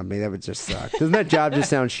that company. That would just suck. Doesn't that job just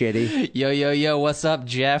sound shitty? Yo, what's up,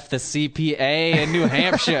 Jeff? The CPA in New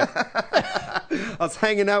Hampshire. I was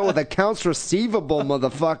hanging out with accounts receivable,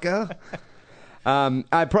 motherfucker.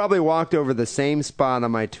 I probably walked over the same spot on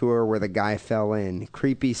my tour where the guy fell in.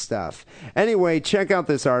 Creepy stuff. Anyway, check out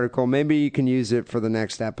this article. Maybe you can use it for the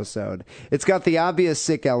next episode. It's got the obvious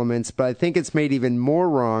sick elements, but I think it's made even more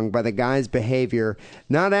wrong by the guy's behavior,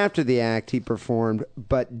 not after the act he performed,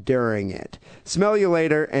 but during it. Smell you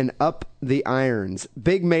later, and up the irons.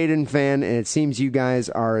 Big Maiden fan, and it seems you guys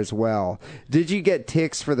are as well. Did you get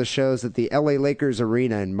tickets for the shows at the LA Lakers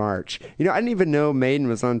Arena in March? I didn't even know Maiden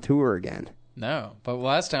was on tour again. No, but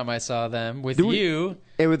last time I saw them with you...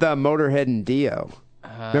 It was Motorhead and Dio.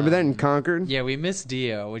 Remember that in Concord? Yeah, we missed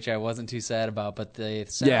Dio, which I wasn't too sad about, but they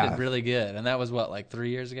sounded really good. And that was, like 3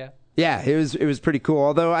 years ago? Yeah, it was pretty cool.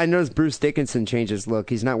 Although I noticed Bruce Dickinson changed his look.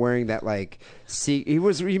 He's not wearing that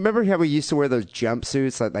remember how he used to wear those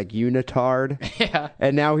jumpsuits like unitard? Yeah.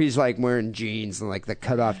 And now he's like wearing jeans and like the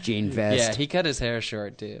cut off jean vest. Yeah, he cut his hair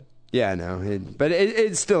short too. Yeah, I know. But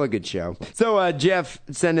it's still a good show. So Jeff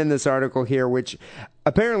sent in this article here, which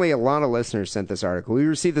apparently a lot of listeners sent this article. We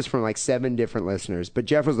received this from like 7 different listeners, but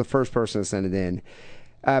Jeff was the first person to send it in.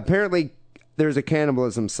 Apparently, there's a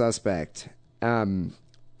cannibalism suspect.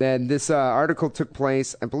 And this article took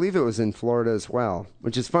place, I believe it was in Florida as well,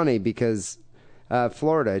 which is funny because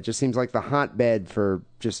Florida just seems like the hotbed for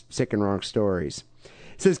just sick and wrong stories.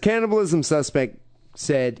 It says, cannibalism suspect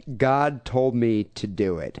said, God told me to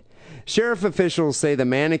do it. Sheriff officials say the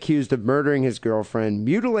man accused of murdering his girlfriend,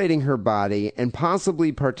 mutilating her body, and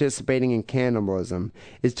possibly participating in cannibalism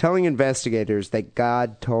is telling investigators that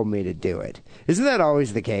God told me to do it. Isn't that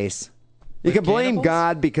always the case? You can blame cannibals?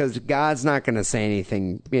 God because God's not going to say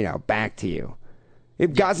anything, back to you.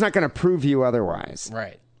 If God's not going to prove you otherwise.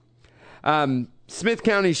 Right. Smith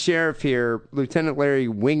County Sheriff here, Lieutenant Larry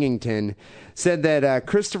Wingington, said that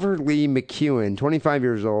Christopher Lee McEwen, 25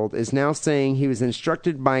 years old, is now saying he was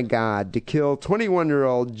instructed by God to kill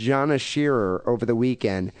 21-year-old Jonna Shearer over the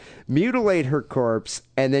weekend, mutilate her corpse,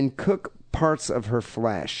 and then cook parts of her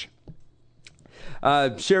flesh.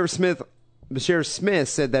 Sheriff Smith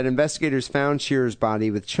said that investigators found Shearer's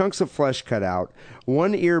body with chunks of flesh cut out,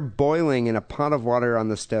 one ear boiling in a pot of water on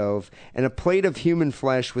the stove, and a plate of human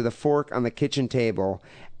flesh with a fork on the kitchen table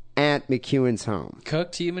at McEwen's home.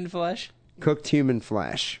 Cooked human flesh? Cooked human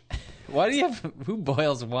flesh. Why do you have... Who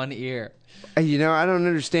boils one ear? I don't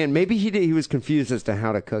understand. Maybe he was confused as to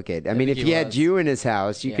how to cook it. I mean, if he had you in his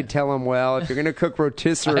house, you could tell him, well, if you're going to cook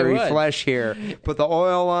rotisserie flesh here, put the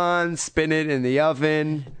oil on, spin it in the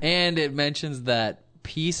oven. And it mentions that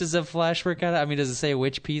pieces of flesh were cut out. I mean, does it say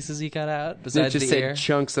which pieces he cut out besides It just the said ear?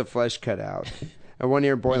 chunks of flesh cut out. And one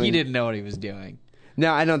ear boiling. He didn't know what he was doing.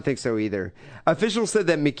 No, I don't think so either. Officials said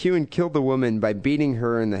that McEwen killed the woman by beating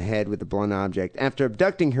her in the head with a blunt object after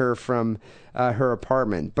abducting her from her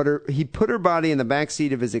apartment. But he put her body in the back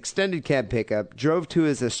seat of his extended cab pickup, drove to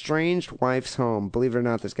his estranged wife's home. Believe it or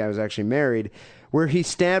not, this guy was actually married, where he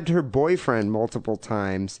stabbed her boyfriend multiple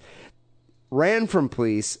times, ran from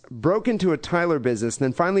police, broke into a tire business, and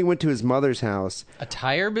then finally went to his mother's house. A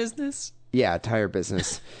tire business? Yeah, tire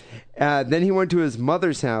business. Then he went to his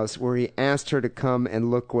mother's house where he asked her to come and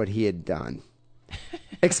look what he had done.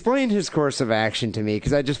 Explain his course of action to me,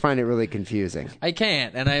 because I just find it really confusing. I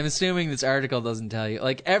can't, and I'm assuming this article doesn't tell you.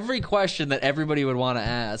 Like, every question that everybody would want to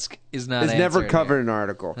ask is not It's answered never covered here. in an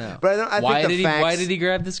article. No. But I think the facts... Why did he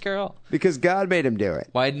grab this girl? Because God made him do it.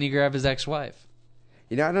 Why didn't he grab his ex-wife?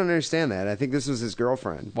 I don't understand that. I think this was his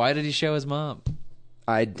girlfriend. Why did he show his mom?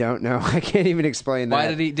 I don't know. I can't even explain that.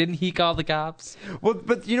 Why didn't he call the cops? Well,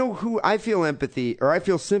 but who I feel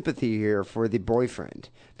sympathy here for the boyfriend.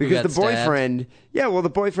 Because the boyfriend,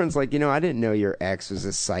 the boyfriend's like, I didn't know your ex was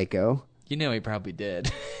a psycho. He probably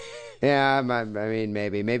did. Yeah, I mean,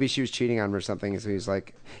 maybe she was cheating on him or something. So he's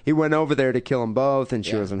like, he went over there to kill them both, and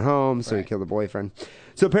she wasn't home, so he killed the boyfriend.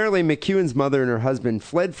 So apparently, McEwen's mother and her husband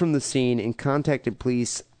fled from the scene and contacted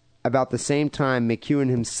police about the same time. McEwen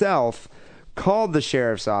himself called the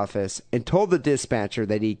sheriff's office and told the dispatcher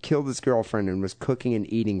that he killed his girlfriend and was cooking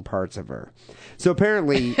and eating parts of her. So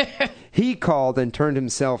apparently, he called and turned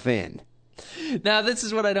himself in. Now, this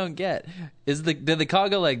is what I don't get. Did the call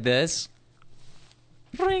go like this?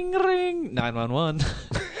 Ring, ring,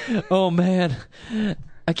 911. Oh, man.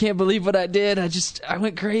 I can't believe what I did. I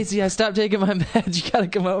went crazy. I stopped taking my meds. You gotta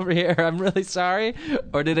come over here. I'm really sorry.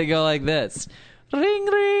 Or did it go like this? Ring,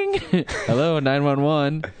 ring. Hello,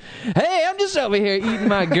 911. Hey, I'm just over here eating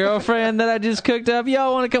my girlfriend that I just cooked up.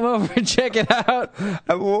 Y'all want to come over and check it out?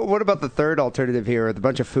 What about the third alternative here with a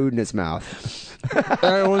bunch of food in his mouth?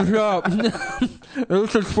 Hey, what's up?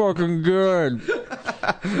 This is fucking good.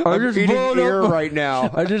 I'm eating ear right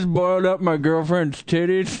now. I just boiled up my girlfriend's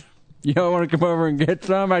titties. Y'all want to come over and get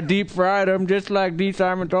some? I deep fried them just like D.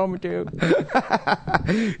 Simon told me to.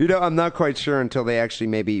 I'm not quite sure until they actually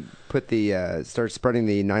maybe put start spreading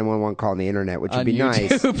the 911 call on the internet, which would be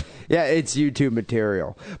YouTube. nice. Yeah, it's YouTube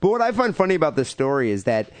material. But what I find funny about this story is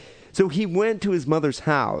that, so he went to his mother's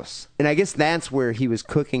house, and I guess that's where he was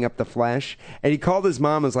cooking up the flesh, and he called his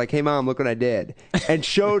mom and was like, hey, Mom, look what I did, and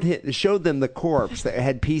showed them the corpse that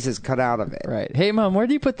had pieces cut out of it. Right. Hey, Mom, where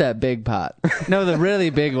do you put that big pot? No, the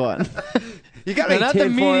really big one. You got any not tinfoil?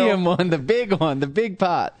 The medium one, the big one, the big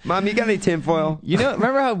pot. Mom, you got any tinfoil?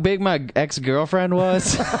 Remember how big my ex-girlfriend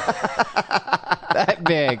was? That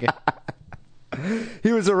big.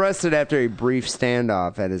 He was arrested after a brief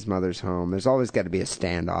standoff at his mother's home. There's always got to be a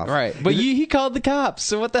standoff. Right. But he called the cops,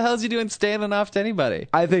 so what the hell is he doing standing off to anybody?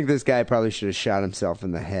 I think this guy probably should have shot himself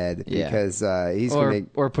in the head because he's going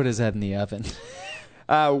to... Or put his head in the oven.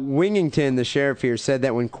 Wingington, the sheriff here, said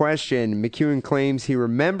that when questioned, McEwen claims he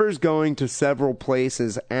remembers going to several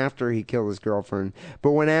places after he killed his girlfriend,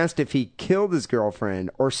 but when asked if he killed his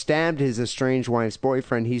girlfriend or stabbed his estranged wife's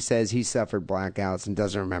boyfriend, he says he suffered blackouts and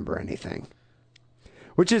doesn't remember anything.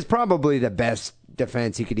 Which is probably the best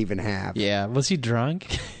defense he could even have. Yeah. Was he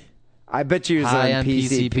drunk? I bet you it was High on on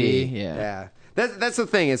PCP. PCP, yeah. That's the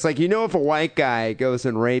thing. It's like, you know, if a white guy goes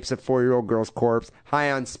and rapes a 4-year-old girl's corpse, high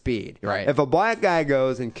on speed. Right. If a black guy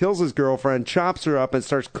goes and kills his girlfriend, chops her up, and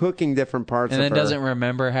starts cooking different parts And of then her. doesn't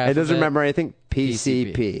remember half It doesn't of it. remember anything.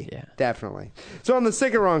 PCP. Yeah. Definitely. So on the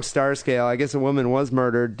Sick and Wrong star scale, I guess a woman was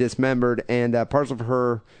murdered, dismembered, and parts of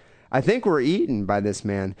her, I think, were eaten by this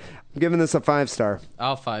man. I'm giving this a 5-star.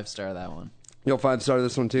 I'll 5-star that one. You'll 5-star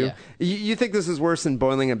this one too? Yeah. You think this is worse than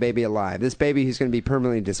boiling a baby alive? This baby who's going to be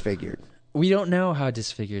permanently disfigured. We don't know how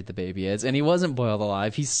disfigured the baby is, and he wasn't boiled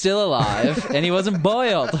alive. He's still alive, and he wasn't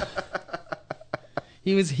boiled.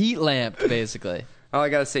 He was heat lamped, basically. Oh, I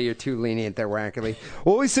gotta say, you're too lenient there, Wackerly.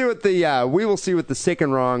 Well, we will see what the Sick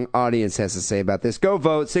and Wrong audience has to say about this. Go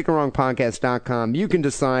vote, sickandwrongpodcast.com. You can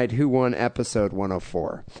decide who won episode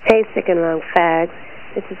 104. Hey, Sick and Wrong fags.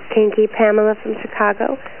 This is Kinky Pamela from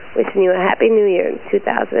Chicago, wishing you a Happy New Year in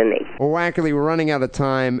 2008. Well, Wackerly, we're running out of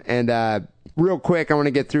time, and real quick, I want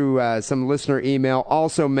to get through some listener email.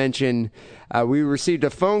 Also mention we received a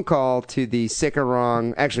phone call to the Sick and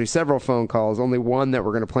Wrong, actually several phone calls, only one that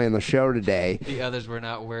we're going to play on the show today. The others were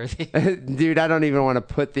not worthy. Dude, I don't even want to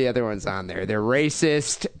put the other ones on there. They're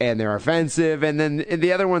racist, and they're offensive, and then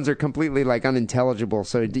the other ones are completely, like, unintelligible,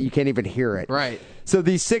 so you can't even hear it. Right. So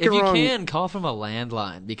the Sick If and you Wrong... can, call from a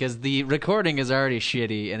landline, because the recording is already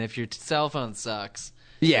shitty, and if your cell phone sucks...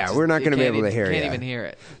 Yeah, we're not going to be able to hear it. Can't even hear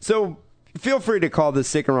it. So... feel free to call the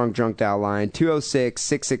Sick and Wrong Junk Dial line.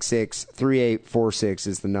 206-666-3846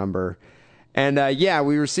 is the number. And,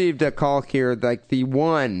 we received a call here, like the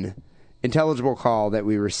one intelligible call that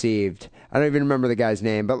we received. I don't even remember the guy's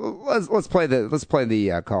name, but let's play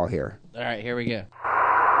the call here. All right, here we go.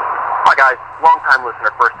 Hi, guys. Long-time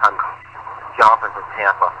listener, first-time caller. Jonathan from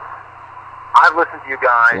Tampa. I've listened to you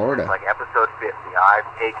guys Florida. since, like, episode 50. I've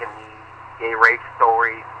taken the gay rape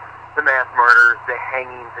stories, the mass murders, the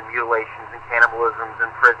hangings and mutilations and cannibalisms in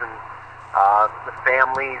prisons, the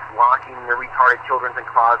families locking their retarded children in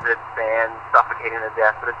closets and suffocating to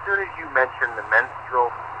death. But as soon as you mentioned the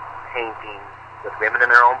menstrual paintings with women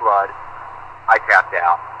in their own blood, I tapped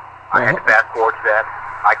out. I had to fast forward to that.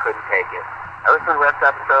 I couldn't take it. I listened to the last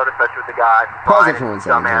episode, especially with the guy. Pause it for 1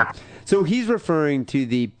 second. Dumbass. So he's referring to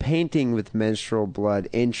the painting with menstrual blood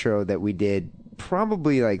intro that we did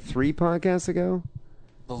probably like 3 podcasts ago.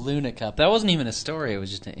 The Luna Cup. That wasn't even a story. It was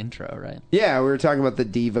just an intro, right? Yeah, we were talking about the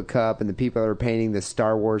Diva Cup and the people that were painting the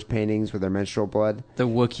Star Wars paintings with their menstrual blood. The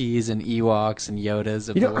Wookiees and Ewoks and Yodas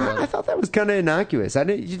of You the know, world. I thought that was kind of innocuous.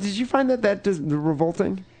 Did you find that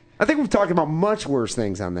revolting? I think we've talked about much worse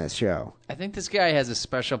things on this show. I think this guy has a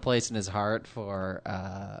special place in his heart for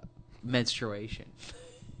menstruation.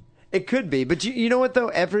 It could be, but you know what, though?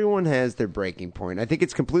 Everyone has their breaking point. I think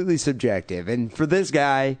it's completely subjective. And for this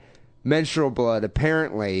guy, menstrual blood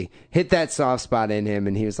apparently hit that soft spot in him,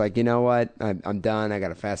 and he was like, you know what? I'm done. I got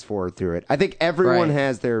to fast forward through it. I think everyone Right.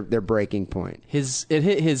 has their breaking point. It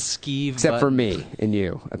hit his skeeve Except button. for me and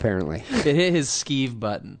you, apparently. It hit his skeeve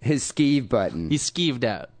button. His skeeve button. He skeeved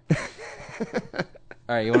out.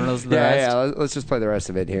 All right, you want to listen to the rest? Yeah, let's just play the rest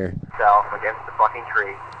of it here. Self against the fucking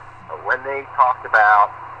tree. But when they talked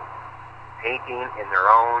about painting in their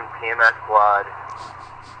own PMS blood,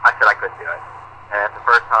 I said I couldn't do it. And that's the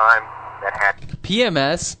first time that happened.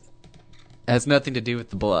 PMS has nothing to do with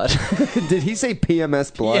the blood. Did he say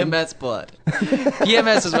PMS blood? PMS blood.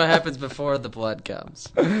 PMS is what happens before the blood comes.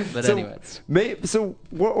 But anyways. So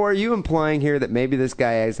what are you implying here, that maybe this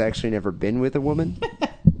guy has actually never been with a woman?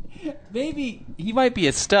 Maybe he might be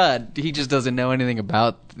a stud. He just doesn't know anything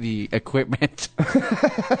about the equipment.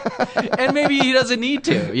 And maybe he doesn't need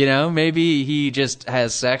to, you know? Maybe he just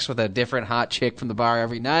has sex with a different hot chick from the bar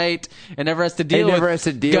every night and never has to deal with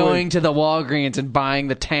going to the Walgreens and buying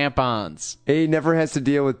the tampons. He never has to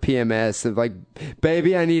deal with PMS of like,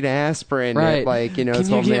 baby, I need aspirin Right. at like, Can 12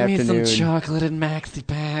 you in the give me afternoon. some chocolate and maxi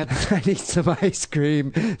pads? I need some ice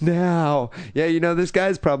cream now. Yeah, this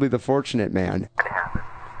guy's probably the fortunate man. It happened.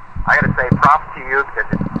 I gotta say props to you, because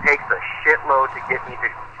it takes a shitload to get me to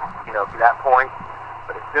that point.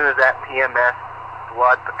 But as soon as that PMS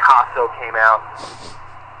blood Picasso came out,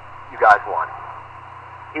 you guys won.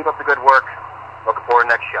 Keep up the good work. Looking forward to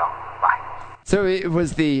the next show. Bye. So it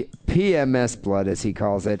was the PMS blood, as he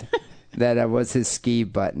calls it, that was his ski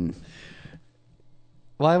button.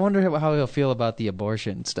 Well, I wonder how he'll feel about the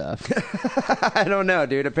abortion stuff. I don't know,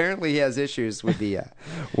 dude. Apparently he has issues with the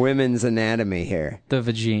women's anatomy here. The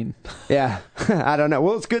vagine. Yeah, I don't know.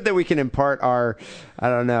 Well, it's good that we can impart our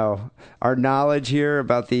knowledge here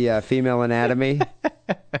about the female anatomy,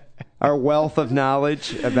 our wealth of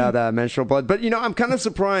knowledge about menstrual blood. But, I'm kind of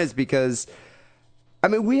surprised because I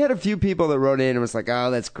mean, we had a few people that wrote in and was like,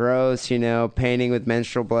 oh, that's gross, painting with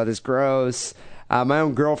menstrual blood is gross. My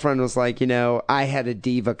own girlfriend was like, I had a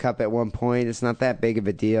Diva cup at one point. It's not that big of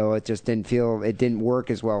a deal. It just it didn't work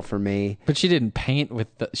as well for me. But she didn't paint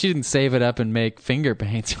she didn't save it up and make finger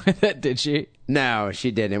paints with it, did she? No,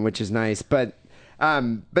 she didn't, which is nice. But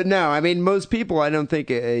no, I mean, most people, I don't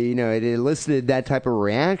think, it elicited that type of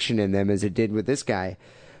reaction in them as it did with this guy.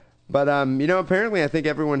 But, apparently I think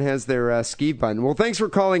everyone has their ski button. Well, thanks for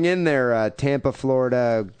calling in there, Tampa,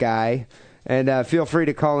 Florida guy. And feel free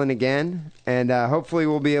to call in again. And hopefully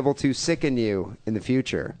we'll be able to sicken you in the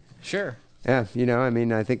future. Sure. Yeah,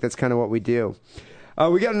 I think that's kind of what we do.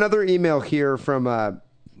 We got another email here from a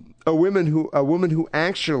woman who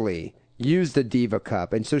actually used a Diva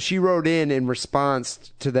cup. And so she wrote in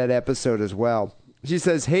response to that episode as well. She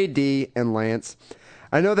says, "Hey, Dee and Lance.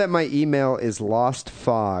 I know that my email is Lost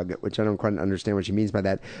Fog," which I don't quite understand what she means by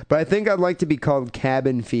that, "but I think I'd like to be called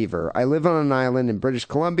Cabin Fever. I live on an island in British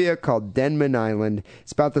Columbia called Denman Island.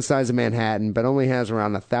 It's about the size of Manhattan, but only has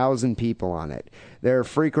around 1,000 people on it. There are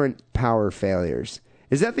frequent power failures."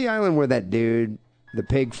 Is that the island where that dude, the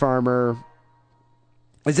pig farmer...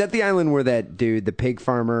 Is that the island where that dude, the pig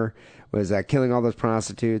farmer, was killing all those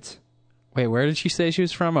prostitutes? Wait, where did she say she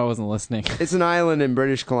was from? I wasn't listening. It's an island in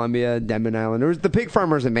British Columbia, Denman Island. The pig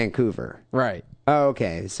farmer's in Vancouver. Right. Oh,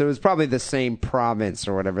 okay. So it's probably the same province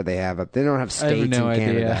or whatever they have up. They don't have states I have no in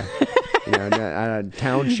Canada. idea.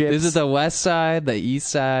 Townships. Is it the west side, the east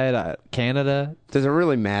side, Canada? Does it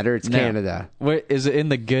really matter? It's No. Canada. Wait, is it in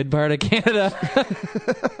the good part of Canada?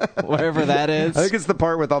 Wherever that is. I think it's the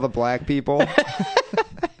part with all the black people.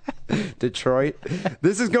 Detroit.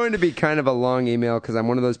 This is going to be kind of a long email because I'm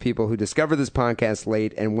one of those people who discovered this podcast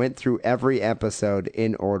late and went through every episode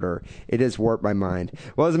in order. It has warped my mind.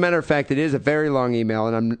 Well, as a matter of fact, it is a very long email,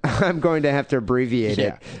 and I'm going to have to abbreviate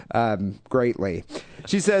it greatly.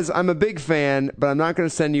 She says, "I'm a big fan, but I'm not going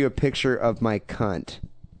to send you a picture of my cunt."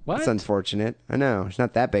 What? That's unfortunate. I know. She's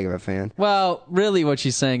not that big of a fan. Well, really what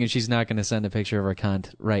she's saying is she's not going to send a picture of her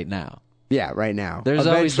cunt right now. Yeah, right now. There's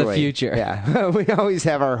always the Eventually. future. Yeah, we always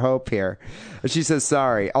have our hope here. She says,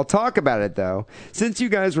 "Sorry. I'll talk about it, though. Since you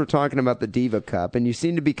guys were talking about the Diva Cup, and you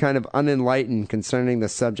seem to be kind of unenlightened concerning the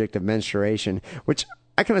subject of menstruation," which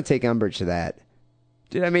I kind of take umbrage to that.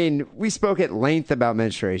 Dude, I mean, we spoke at length about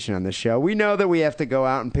menstruation on the show. We know that we have to go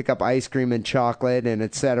out and pick up ice cream and chocolate and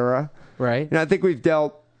etc. Right. And I think we've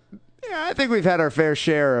had our fair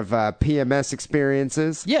share of PMS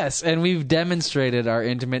experiences. Yes, and we've demonstrated our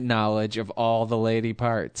intimate knowledge of all the lady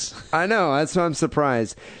parts. I know, that's why I'm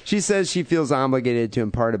surprised. She says she feels obligated to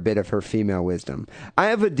impart a bit of her female wisdom. "I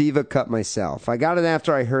have a Diva cup myself. I got it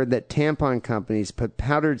after I heard that tampon companies put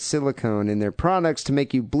powdered silicone in their products to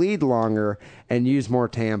make you bleed longer and use more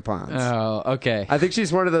tampons." Oh, okay. I think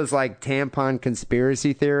she's one of those tampon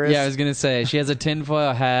conspiracy theorists. Yeah, I was going to say, she has a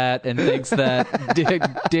tinfoil hat and thinks that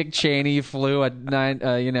Dick Cheney flew a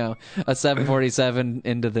 747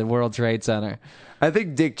 into the World Trade Center. I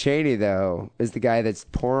think Dick Cheney, though, is the guy that's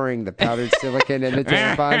pouring the powdered silicone in the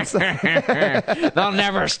tampons. They'll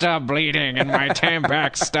never stop bleeding, and my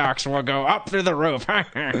Tampax stocks will go up through the roof.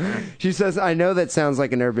 She says, "I know that sounds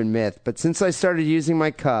like an urban myth, but since I started using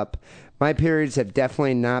my cup, my periods have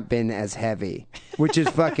definitely not been as heavy," which is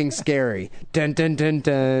fucking scary. Dun, dun, dun,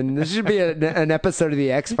 dun. This should be an episode of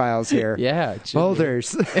the X-Files here. Yeah. it should be.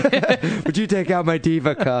 Boulders, would you take out my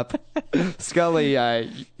Diva cup? Scully,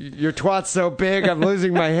 your twat's so big, I'm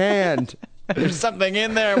losing my hand. There's something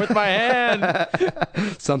in there with my hand.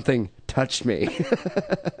 Something touched me.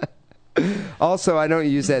 Also, I don't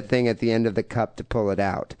use that thing at the end of the cup to pull it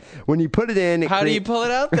out. When you put it in... How do you pull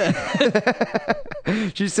it out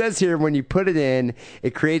then? She says here, when you put it in,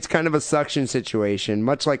 it creates kind of a suction situation,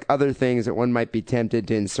 much like other things that one might be tempted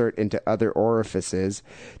to insert into other orifices.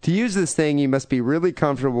 To use this thing, you must be really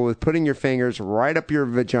comfortable with putting your fingers right up your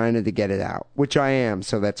vagina to get it out, which I am,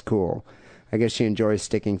 so that's cool. I guess she enjoys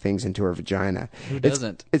sticking things into her vagina. Who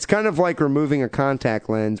doesn't? It's kind of like removing a contact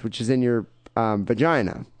lens, which is in your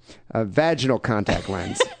vagina. A vaginal contact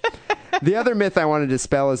lens. The other myth I want to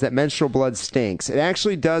dispel is that menstrual blood stinks. It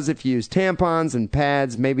actually does if you use tampons and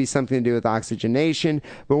pads, maybe something to do with oxygenation,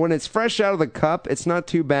 but when it's fresh out of the cup, it's not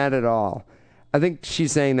too bad at all. I think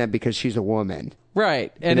she's saying that because she's a woman.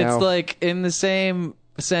 Right. And You know? it's like in the same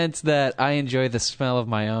sense that I enjoy the smell of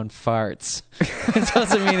my own farts. It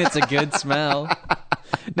doesn't mean it's a good smell.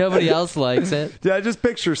 Nobody else likes it. Dude, I just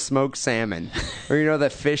picture smoked salmon. Or, the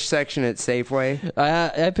fish section at Safeway.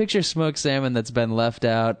 I picture smoked salmon that's been left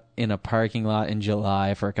out in a parking lot in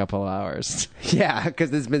July for a couple hours. Yeah,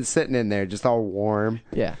 because it's been sitting in there just all warm.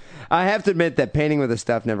 Yeah. I have to admit that painting with this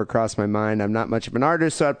stuff never crossed my mind. I'm not much of an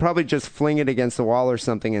artist, so I'd probably just fling it against the wall or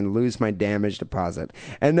something and lose my damage deposit.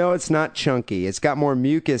 And no, it's not chunky. It's got more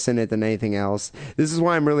mucus in it than anything else. This is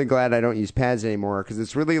why I'm really glad I don't use pads anymore, because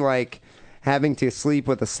it's really like having to sleep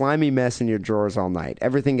with a slimy mess in your drawers all night.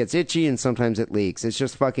 Everything gets itchy and sometimes it leaks. It's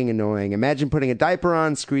just fucking annoying. Imagine putting a diaper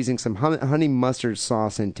on, squeezing some honey mustard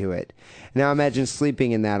sauce into it. Now imagine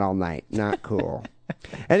sleeping in that all night. Not cool.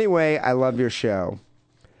 Anyway, I love your show.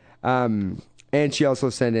 And she also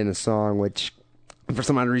sent in a song, which for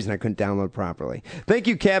some odd reason I couldn't download properly. Thank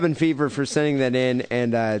you, Cabin Fever, for sending that in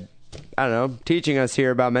and, I don't know, teaching us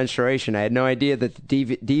here about menstruation. I had no idea that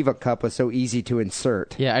the Diva Cup was so easy to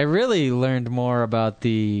insert. Yeah, I really learned more about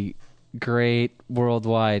the great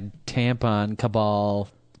worldwide tampon cabal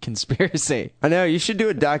conspiracy. I know, you should do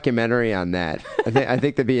a documentary on that. I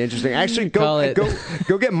think that'd be interesting. Actually, go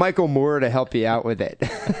get Michael Moore to help you out with it.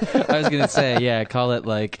 I was going to say, yeah, call it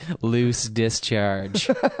like Loose Discharge.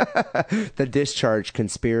 The Discharge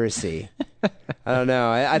Conspiracy. I don't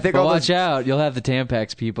know. I think well, watch out. You'll have the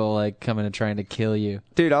Tampax people like coming and trying to kill you.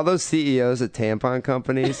 Dude, all those CEOs at tampon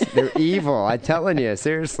companies, they're evil. I'm telling you,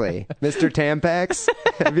 seriously. Mr. Tampax,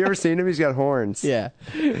 have you ever seen him? He's got horns. Yeah.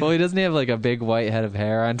 Well, he doesn't have like a big white head of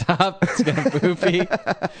hair on top. It's kind of poopy.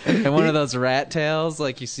 And one of those rat tails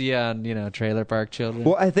like you see on, Trailer Park Children.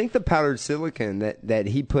 Well, I think the powdered silicone that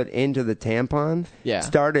he put into the tampon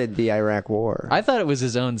started the Iraq War. I thought it was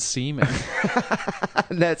his own semen.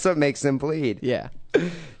 That's what makes him bleed. Yeah.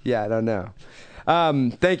 Yeah, I don't know.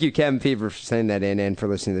 Thank you, Cabin Fever, for sending that in and for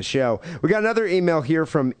listening to the show. We got another email here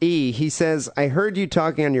from E. He says, I heard you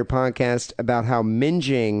talking on your podcast about how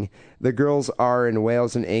minging the girls are in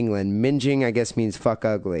Wales and England. Minging, I guess, means fuck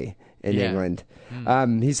ugly in England.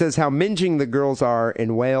 He says how minging the girls are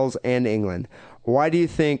in Wales and England. Why do you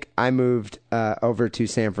think I moved over to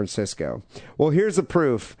San Francisco? Well, here's the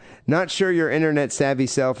proof. Not sure your internet savvy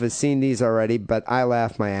self has seen these already, but I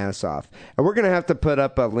laughed my ass off. And we're going to have to put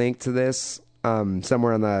up a link to this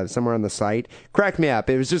somewhere on the site. Cracked me up.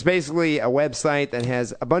 It was just basically a website that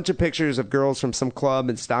has a bunch of pictures of girls from some club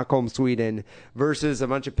in Stockholm, Sweden, versus a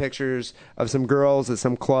bunch of pictures of some girls at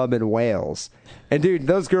some club in Wales. And dude,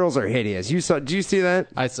 those girls are hideous. Did you see that?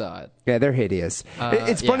 I saw it. Yeah, they're hideous.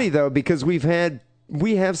 It's funny though, because we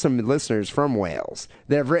have some listeners from Wales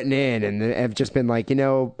that have written in and have just been like,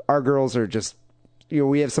 our girls are just,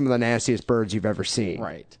 we have some of the nastiest birds you've ever seen.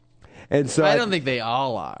 Right. And so I don't think they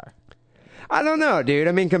all are. I don't know, dude.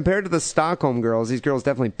 I mean, compared to the Stockholm girls, these girls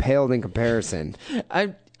definitely paled in comparison.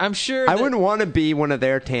 I'm sure I wouldn't want to be one of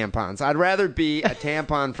their tampons. I'd rather be a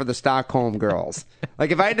tampon for the Stockholm girls.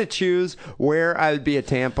 Like, if I had to choose where I would be a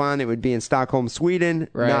tampon, it would be in Stockholm, Sweden,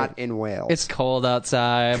 not in Wales. It's cold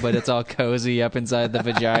outside, but it's all cozy up inside the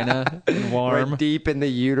vagina and warm. Right deep in the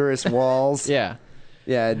uterus walls. Yeah.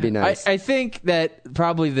 Yeah, it'd be nice. I think that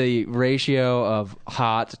probably the ratio of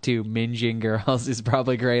hot to minging girls is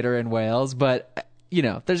probably greater in Wales, but,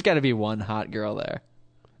 there's got to be one hot girl there.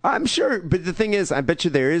 I'm sure, but the thing is, I bet you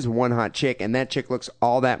there is one hot chick, and that chick looks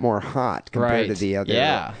all that more hot compared to the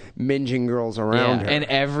other minging girls around her. And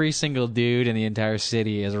every single dude in the entire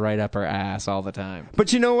city is right up her ass all the time.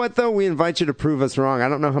 But you know what, though? We invite you to prove us wrong. I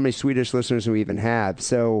don't know how many Swedish listeners we even have,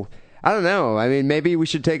 so I don't know. I mean, maybe we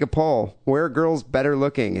should take a poll. Where are girls better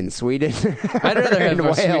looking, in Sweden I'd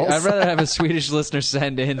rather have a Swedish listener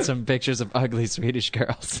send in some pictures of ugly Swedish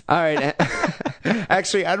girls. All right.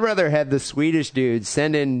 Actually, I'd rather have the Swedish dudes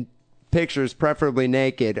send in pictures, preferably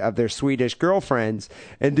naked, of their Swedish girlfriends,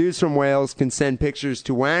 and dudes from Wales can send pictures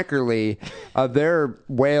to Wackerly of their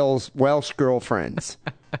Welsh girlfriends.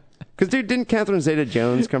 Because, dude, didn't Catherine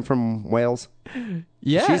Zeta-Jones come from Wales?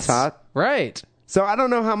 Yes. She's hot. Right. So I don't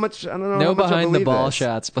know how much. I don't know. No how much behind the ball this.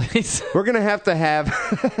 shots, please. We're gonna have to have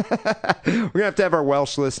our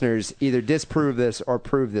Welsh listeners either disprove this or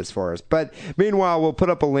prove this for us. But meanwhile, we'll put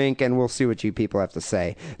up a link and we'll see what you people have to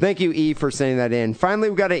say. Thank you, E, for sending that in. Finally,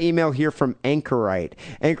 we got an email here from Anchorite.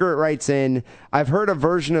 Anchorite writes in, I've heard a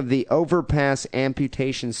version of the overpass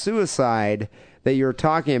amputation suicide that you're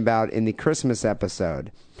talking about in the Christmas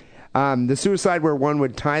episode. The suicide where one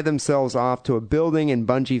would tie themselves off to a building in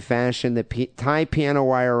bungee fashion, tie piano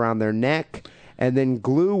wire around their neck, and then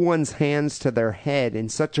glue one's hands to their head in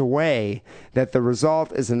such a way that the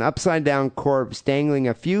result is an upside-down corpse dangling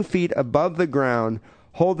a few feet above the ground,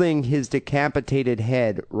 holding his decapitated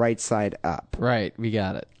head right side up. Right, we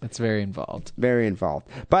got it. That's very involved. Very involved.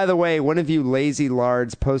 By the way, one of you lazy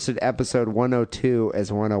lards posted episode 102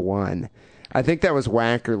 as 101. I think that was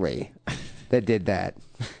Wackerly that did that.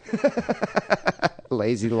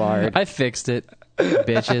 Lazy lard. I fixed it,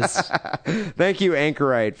 bitches. Thank you,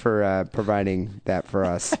 Anchorite, for providing that for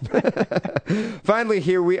us. Finally,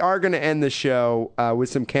 here we are going to end the show with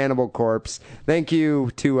some Cannibal Corpse. Thank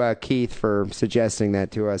you to Keith for suggesting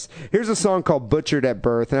that to us. Here's a song called Butchered at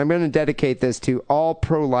Birth, and I'm going to dedicate this to all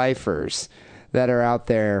pro-lifers that are out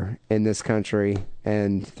there in this country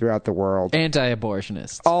and throughout the world.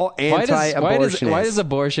 Anti-abortionists. All anti-abortionists. Why does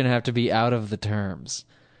abortion have to be out of the terms?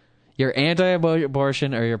 You're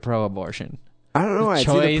anti-abortion or you're pro-abortion? I don't know. It's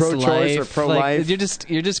either pro-choice or pro-life. Like,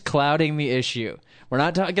 you're just clouding the issue. We're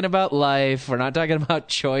not talking about life. We're not talking about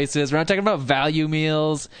choices. We're not talking about value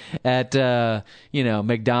meals at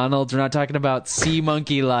McDonald's. We're not talking about sea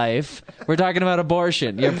monkey life. We're talking about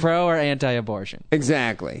abortion. You're pro or anti-abortion.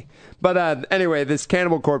 Exactly. But anyway, this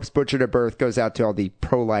Cannibal Corpse Butchered at Birth goes out to all the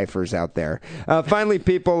pro-lifers out there. Finally,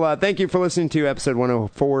 people, thank you for listening to episode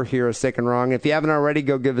 104 here of Sick and Wrong. If you haven't already,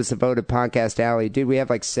 go give us a vote at Podcast Alley. Dude, we have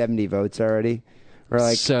like 70 votes already. We're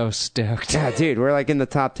like so stoked. Yeah, dude, we're like in the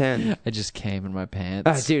top 10. I just came in my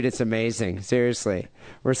pants. Dude, it's amazing. Seriously.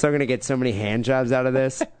 We're still going to get so many hand jobs out of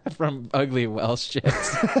this. From ugly Welsh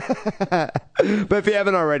chicks. But if you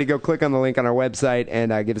haven't already, go click on the link on our website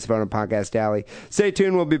and give us a vote on Podcast Alley. Stay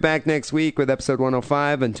tuned. We'll be back next week with episode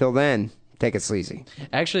 105. Until then, take it sleazy.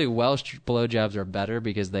 Actually, Welsh blowjobs are better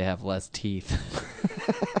because they have less teeth.